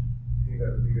 Mm-hmm. Do you think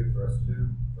that would be good for us to do?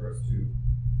 For us to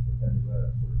repent of that?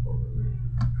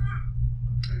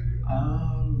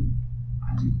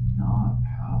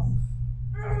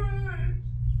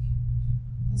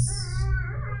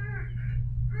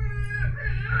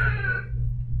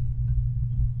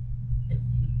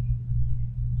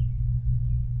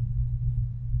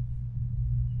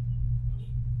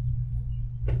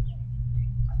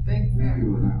 maybe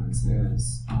what I would say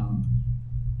is,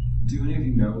 do any of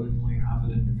you knowingly have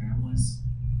it in your families?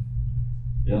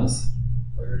 Yes?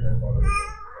 Okay.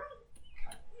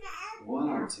 What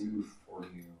I'll do for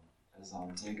you is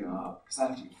I'll dig up, because I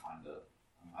have to find it.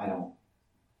 I don't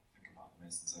think about the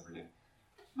Masons every day.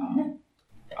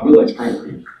 I would like to pray for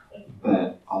you,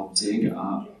 but I'll dig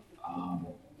up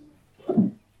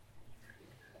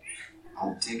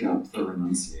the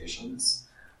renunciations,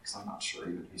 because I'm not sure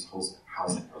even who's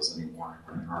housing those anymore and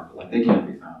where they are, but like they can't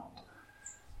be found.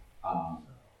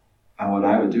 And what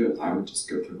I would do is I would just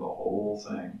go through the whole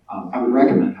thing. I would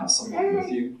recommend have someone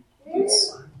with you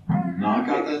that's not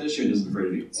got that issue and isn't afraid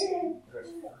of demons.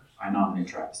 I nominate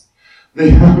Travis.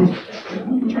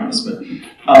 Travis, but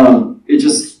it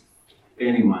just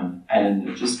anyone,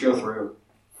 and just go through,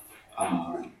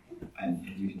 and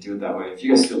you can do it that way. If you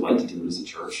guys feel led to do it as a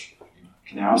church, you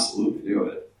can absolutely do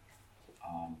it.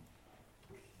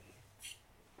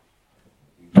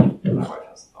 My wife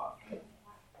has a thought.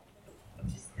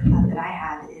 Just the thought that I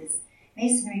have is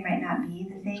Masonry might not be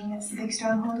the thing that's the big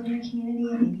stronghold in your community.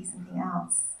 It may be something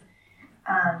else.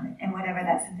 And whatever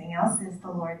that something else is,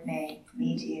 the Lord may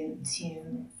lead you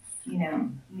to,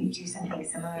 do something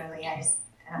similarly. I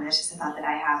don't know, it's just a thought that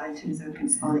I have in terms of a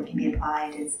principle that can be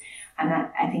applied.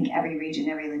 I think every region,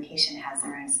 every location has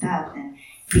their own stuff, and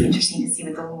it'd be interesting to see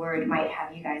what the Lord might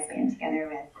have you guys band together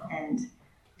with, and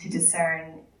to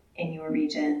discern in your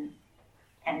region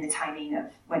and the timing of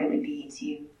what it would be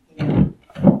to,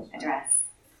 address.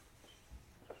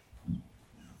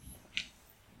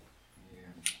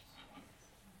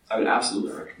 I would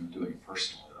absolutely recommend doing it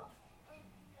personally, though.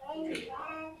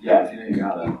 Yeah, if you know you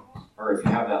got it, or if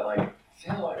you have that, I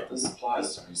feel like this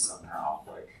applies to me somehow.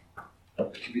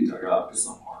 It can be dug up. It's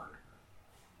not hard.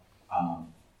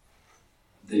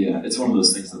 It's one of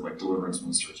those things that deliverance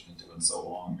ministers have been doing so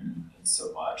long and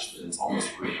so much that it's almost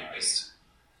routinized.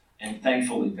 And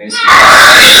thankfully, basically,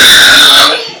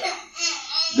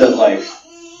 that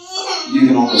you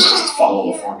can almost just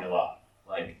follow the formula.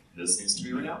 This needs to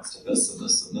be renounced, and this, and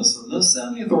this, and this, and this,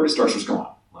 and the authority structure's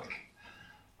gone.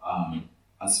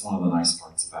 That's one of the nice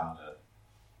parts about it.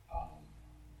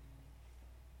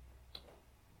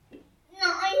 I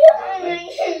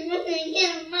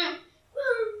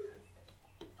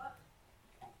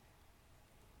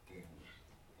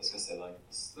was gonna say,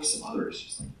 there's some other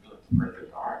issues, really pretty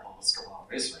good. All right, well, let's go on.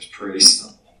 Masonry's pretty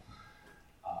simple.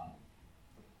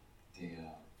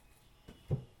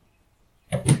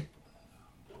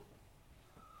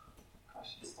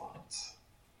 Questions, thoughts?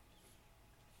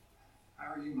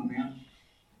 How are you, my man?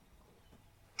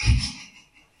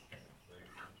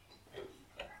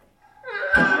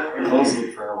 We closed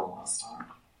with prayer one last time.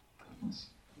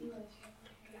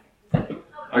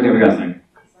 Okay, we got a thing.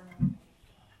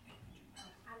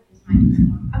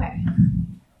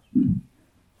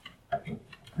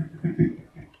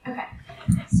 Okay.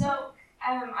 So, I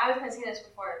was going to say this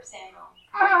before Samuel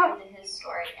into his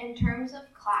story. In terms of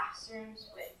classrooms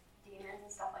with demons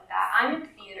and stuff like that, I'm in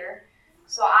theater,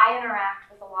 so I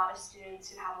interact with a lot of students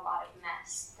who have a lot of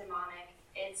mess, demonic.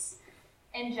 It's,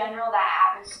 in general,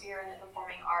 that atmosphere in the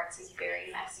performing arts is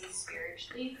very messy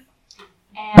spiritually.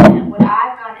 And what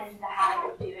I've gotten into the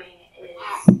habit of doing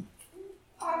is,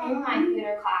 in my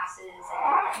theater classes,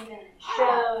 and even in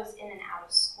shows, in and out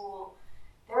of school,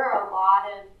 there are a lot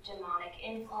of demonic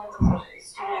influences over the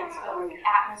students, over the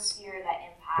atmosphere that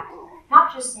impact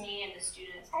not just me and the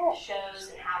students, but the shows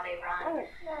and how they run.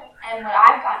 And what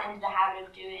I've gotten into the habit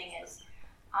of doing is,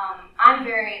 I'm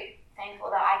very thankful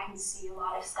that I can see a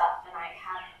lot of stuff, and I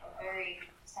have a very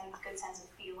good sense of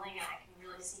feeling, and I can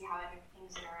really see how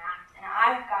things interact. And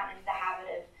I've gotten into the habit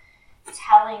of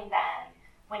telling them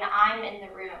when I'm in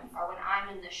the room, or when I'm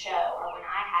in the show, or when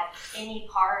I have any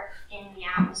part in the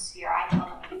atmosphere, I tell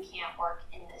them you can't work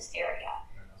in this area.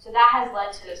 So that has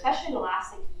led to, especially the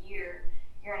last year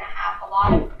and a half, a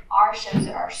lot of our shows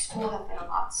at our school have been a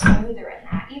lot smoother in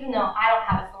that. Even though I don't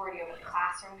have authority over the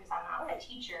classroom because I'm not a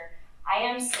teacher, I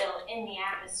am still in the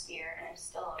atmosphere and I'm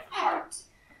still a part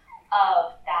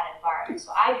of that environment.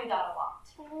 So I do that a lot.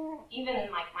 Even in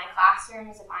my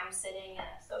classrooms, if I'm sitting in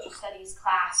a social studies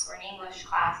class or an English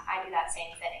class, I do that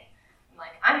same thing.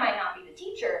 I might not be the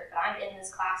teacher, but I'm in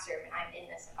this classroom and I'm in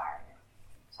this environment.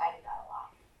 So I do that a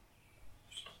lot.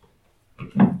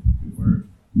 Good word.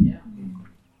 Yeah.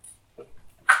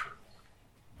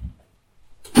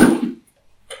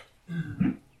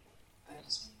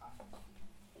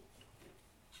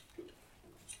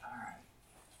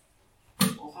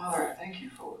 Well, Father, I thank you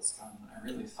for what's been a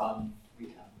really fun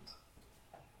weekend.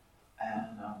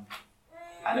 And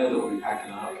I know that we'll be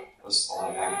packing up. There's a lot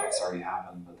of packing that's already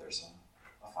happened, but there's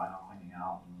a final cleaning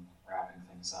out and wrapping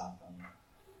things things up. And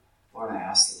Lord, I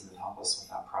ask that you would help us with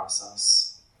that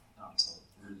process, not to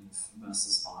leave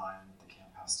messes behind that the camp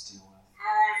has to deal with.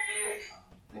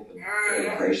 They've been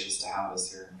very gracious to have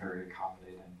us here and very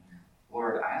accommodating. And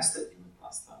Lord, I ask that you would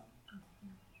bless them.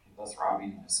 Bless Robbie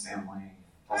and his family,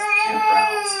 bless the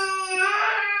campgrounds,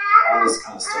 all this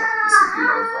kind of stuff, that this would be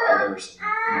there for others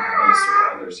and minister to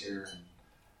others here.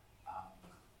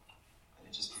 And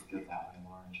it just be good that way,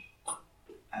 Lord.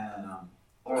 And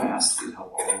Lord, I ask that you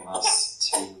help all of us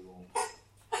to,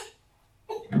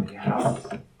 when you have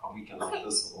a weekend like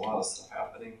this with a lot of stuff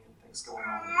happening and things going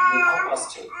on, you would help us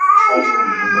to treasure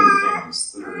and remember the things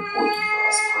that are important for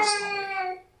us personally.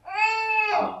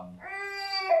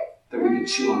 That we could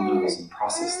chew on those and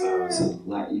process those and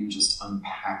let you just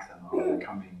unpack them over the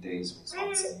coming days, weeks,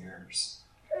 months, and years.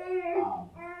 That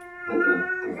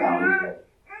the value,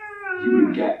 you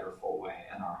would get your full way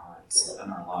in our hearts,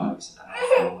 in our lives, and in our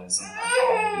families, and in our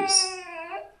communities.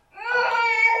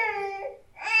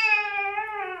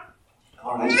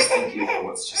 Lord, I just thank you for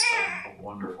what's just been a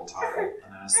wonderful time,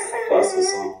 and I ask that you bless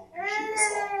us all and keep us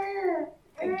all.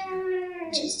 Thank you.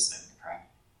 In Jesus' name we pray.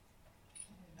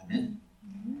 Amen.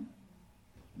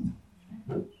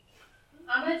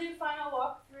 I'm going to do final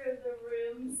walkthrough of the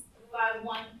rooms by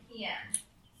 1 p.m.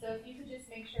 So if you could just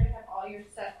make sure to have all your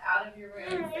stuff out of your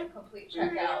room and complete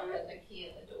checkout and the key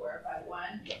at the door by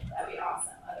 1, that'd be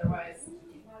awesome. Otherwise,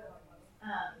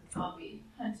 I'll be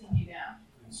hunting you down.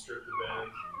 And strip the bed.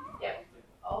 Yep.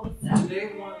 All the stuff. Do they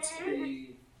want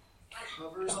the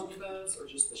covers on the beds or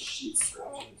just the sheets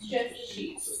stripped? Just the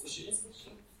sheets. Just the sheets. Just the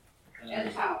sheets. And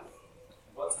the towels.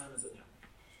 What time is it now?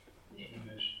 Yeah,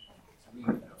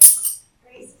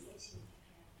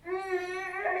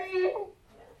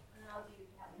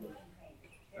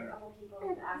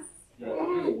 I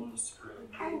really want us to pray.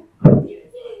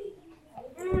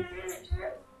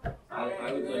 I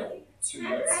would like 2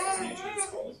 minutes as nature is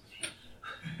called.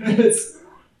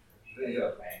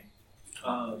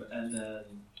 And then,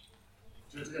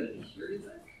 do you want to hear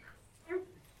anything?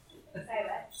 Say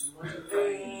what?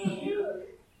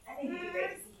 I think it'd be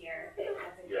great to see here.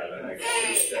 Yeah, that makes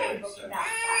sense.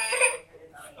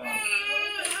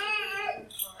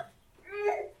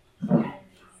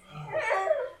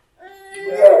 You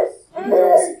can throw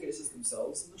the suitcases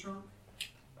themselves in the trunk.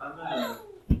 I'm gonna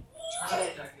try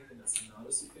to pack anything that's not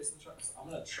a suitcase in the trunk. So I'm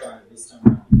gonna try this time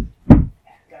around.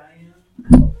 Guy in,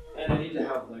 and I need to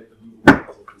have like the movable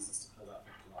puzzle pieces to pull that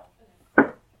thing off.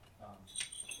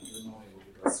 Then Molly will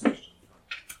be best switched in the front.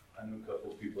 I know a couple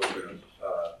of people are going to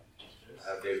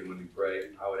have David when we pray.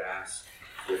 I would ask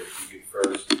that if you could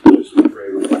first just pray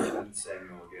with Brandon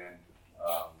Samuel again.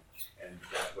 And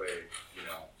that way,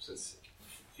 since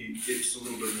it's a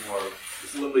little bit more,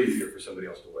 it's a little easier for somebody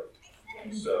else to wait.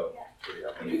 So,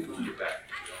 yeah, when you get back.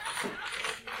 Do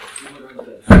you want to run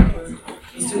to bed?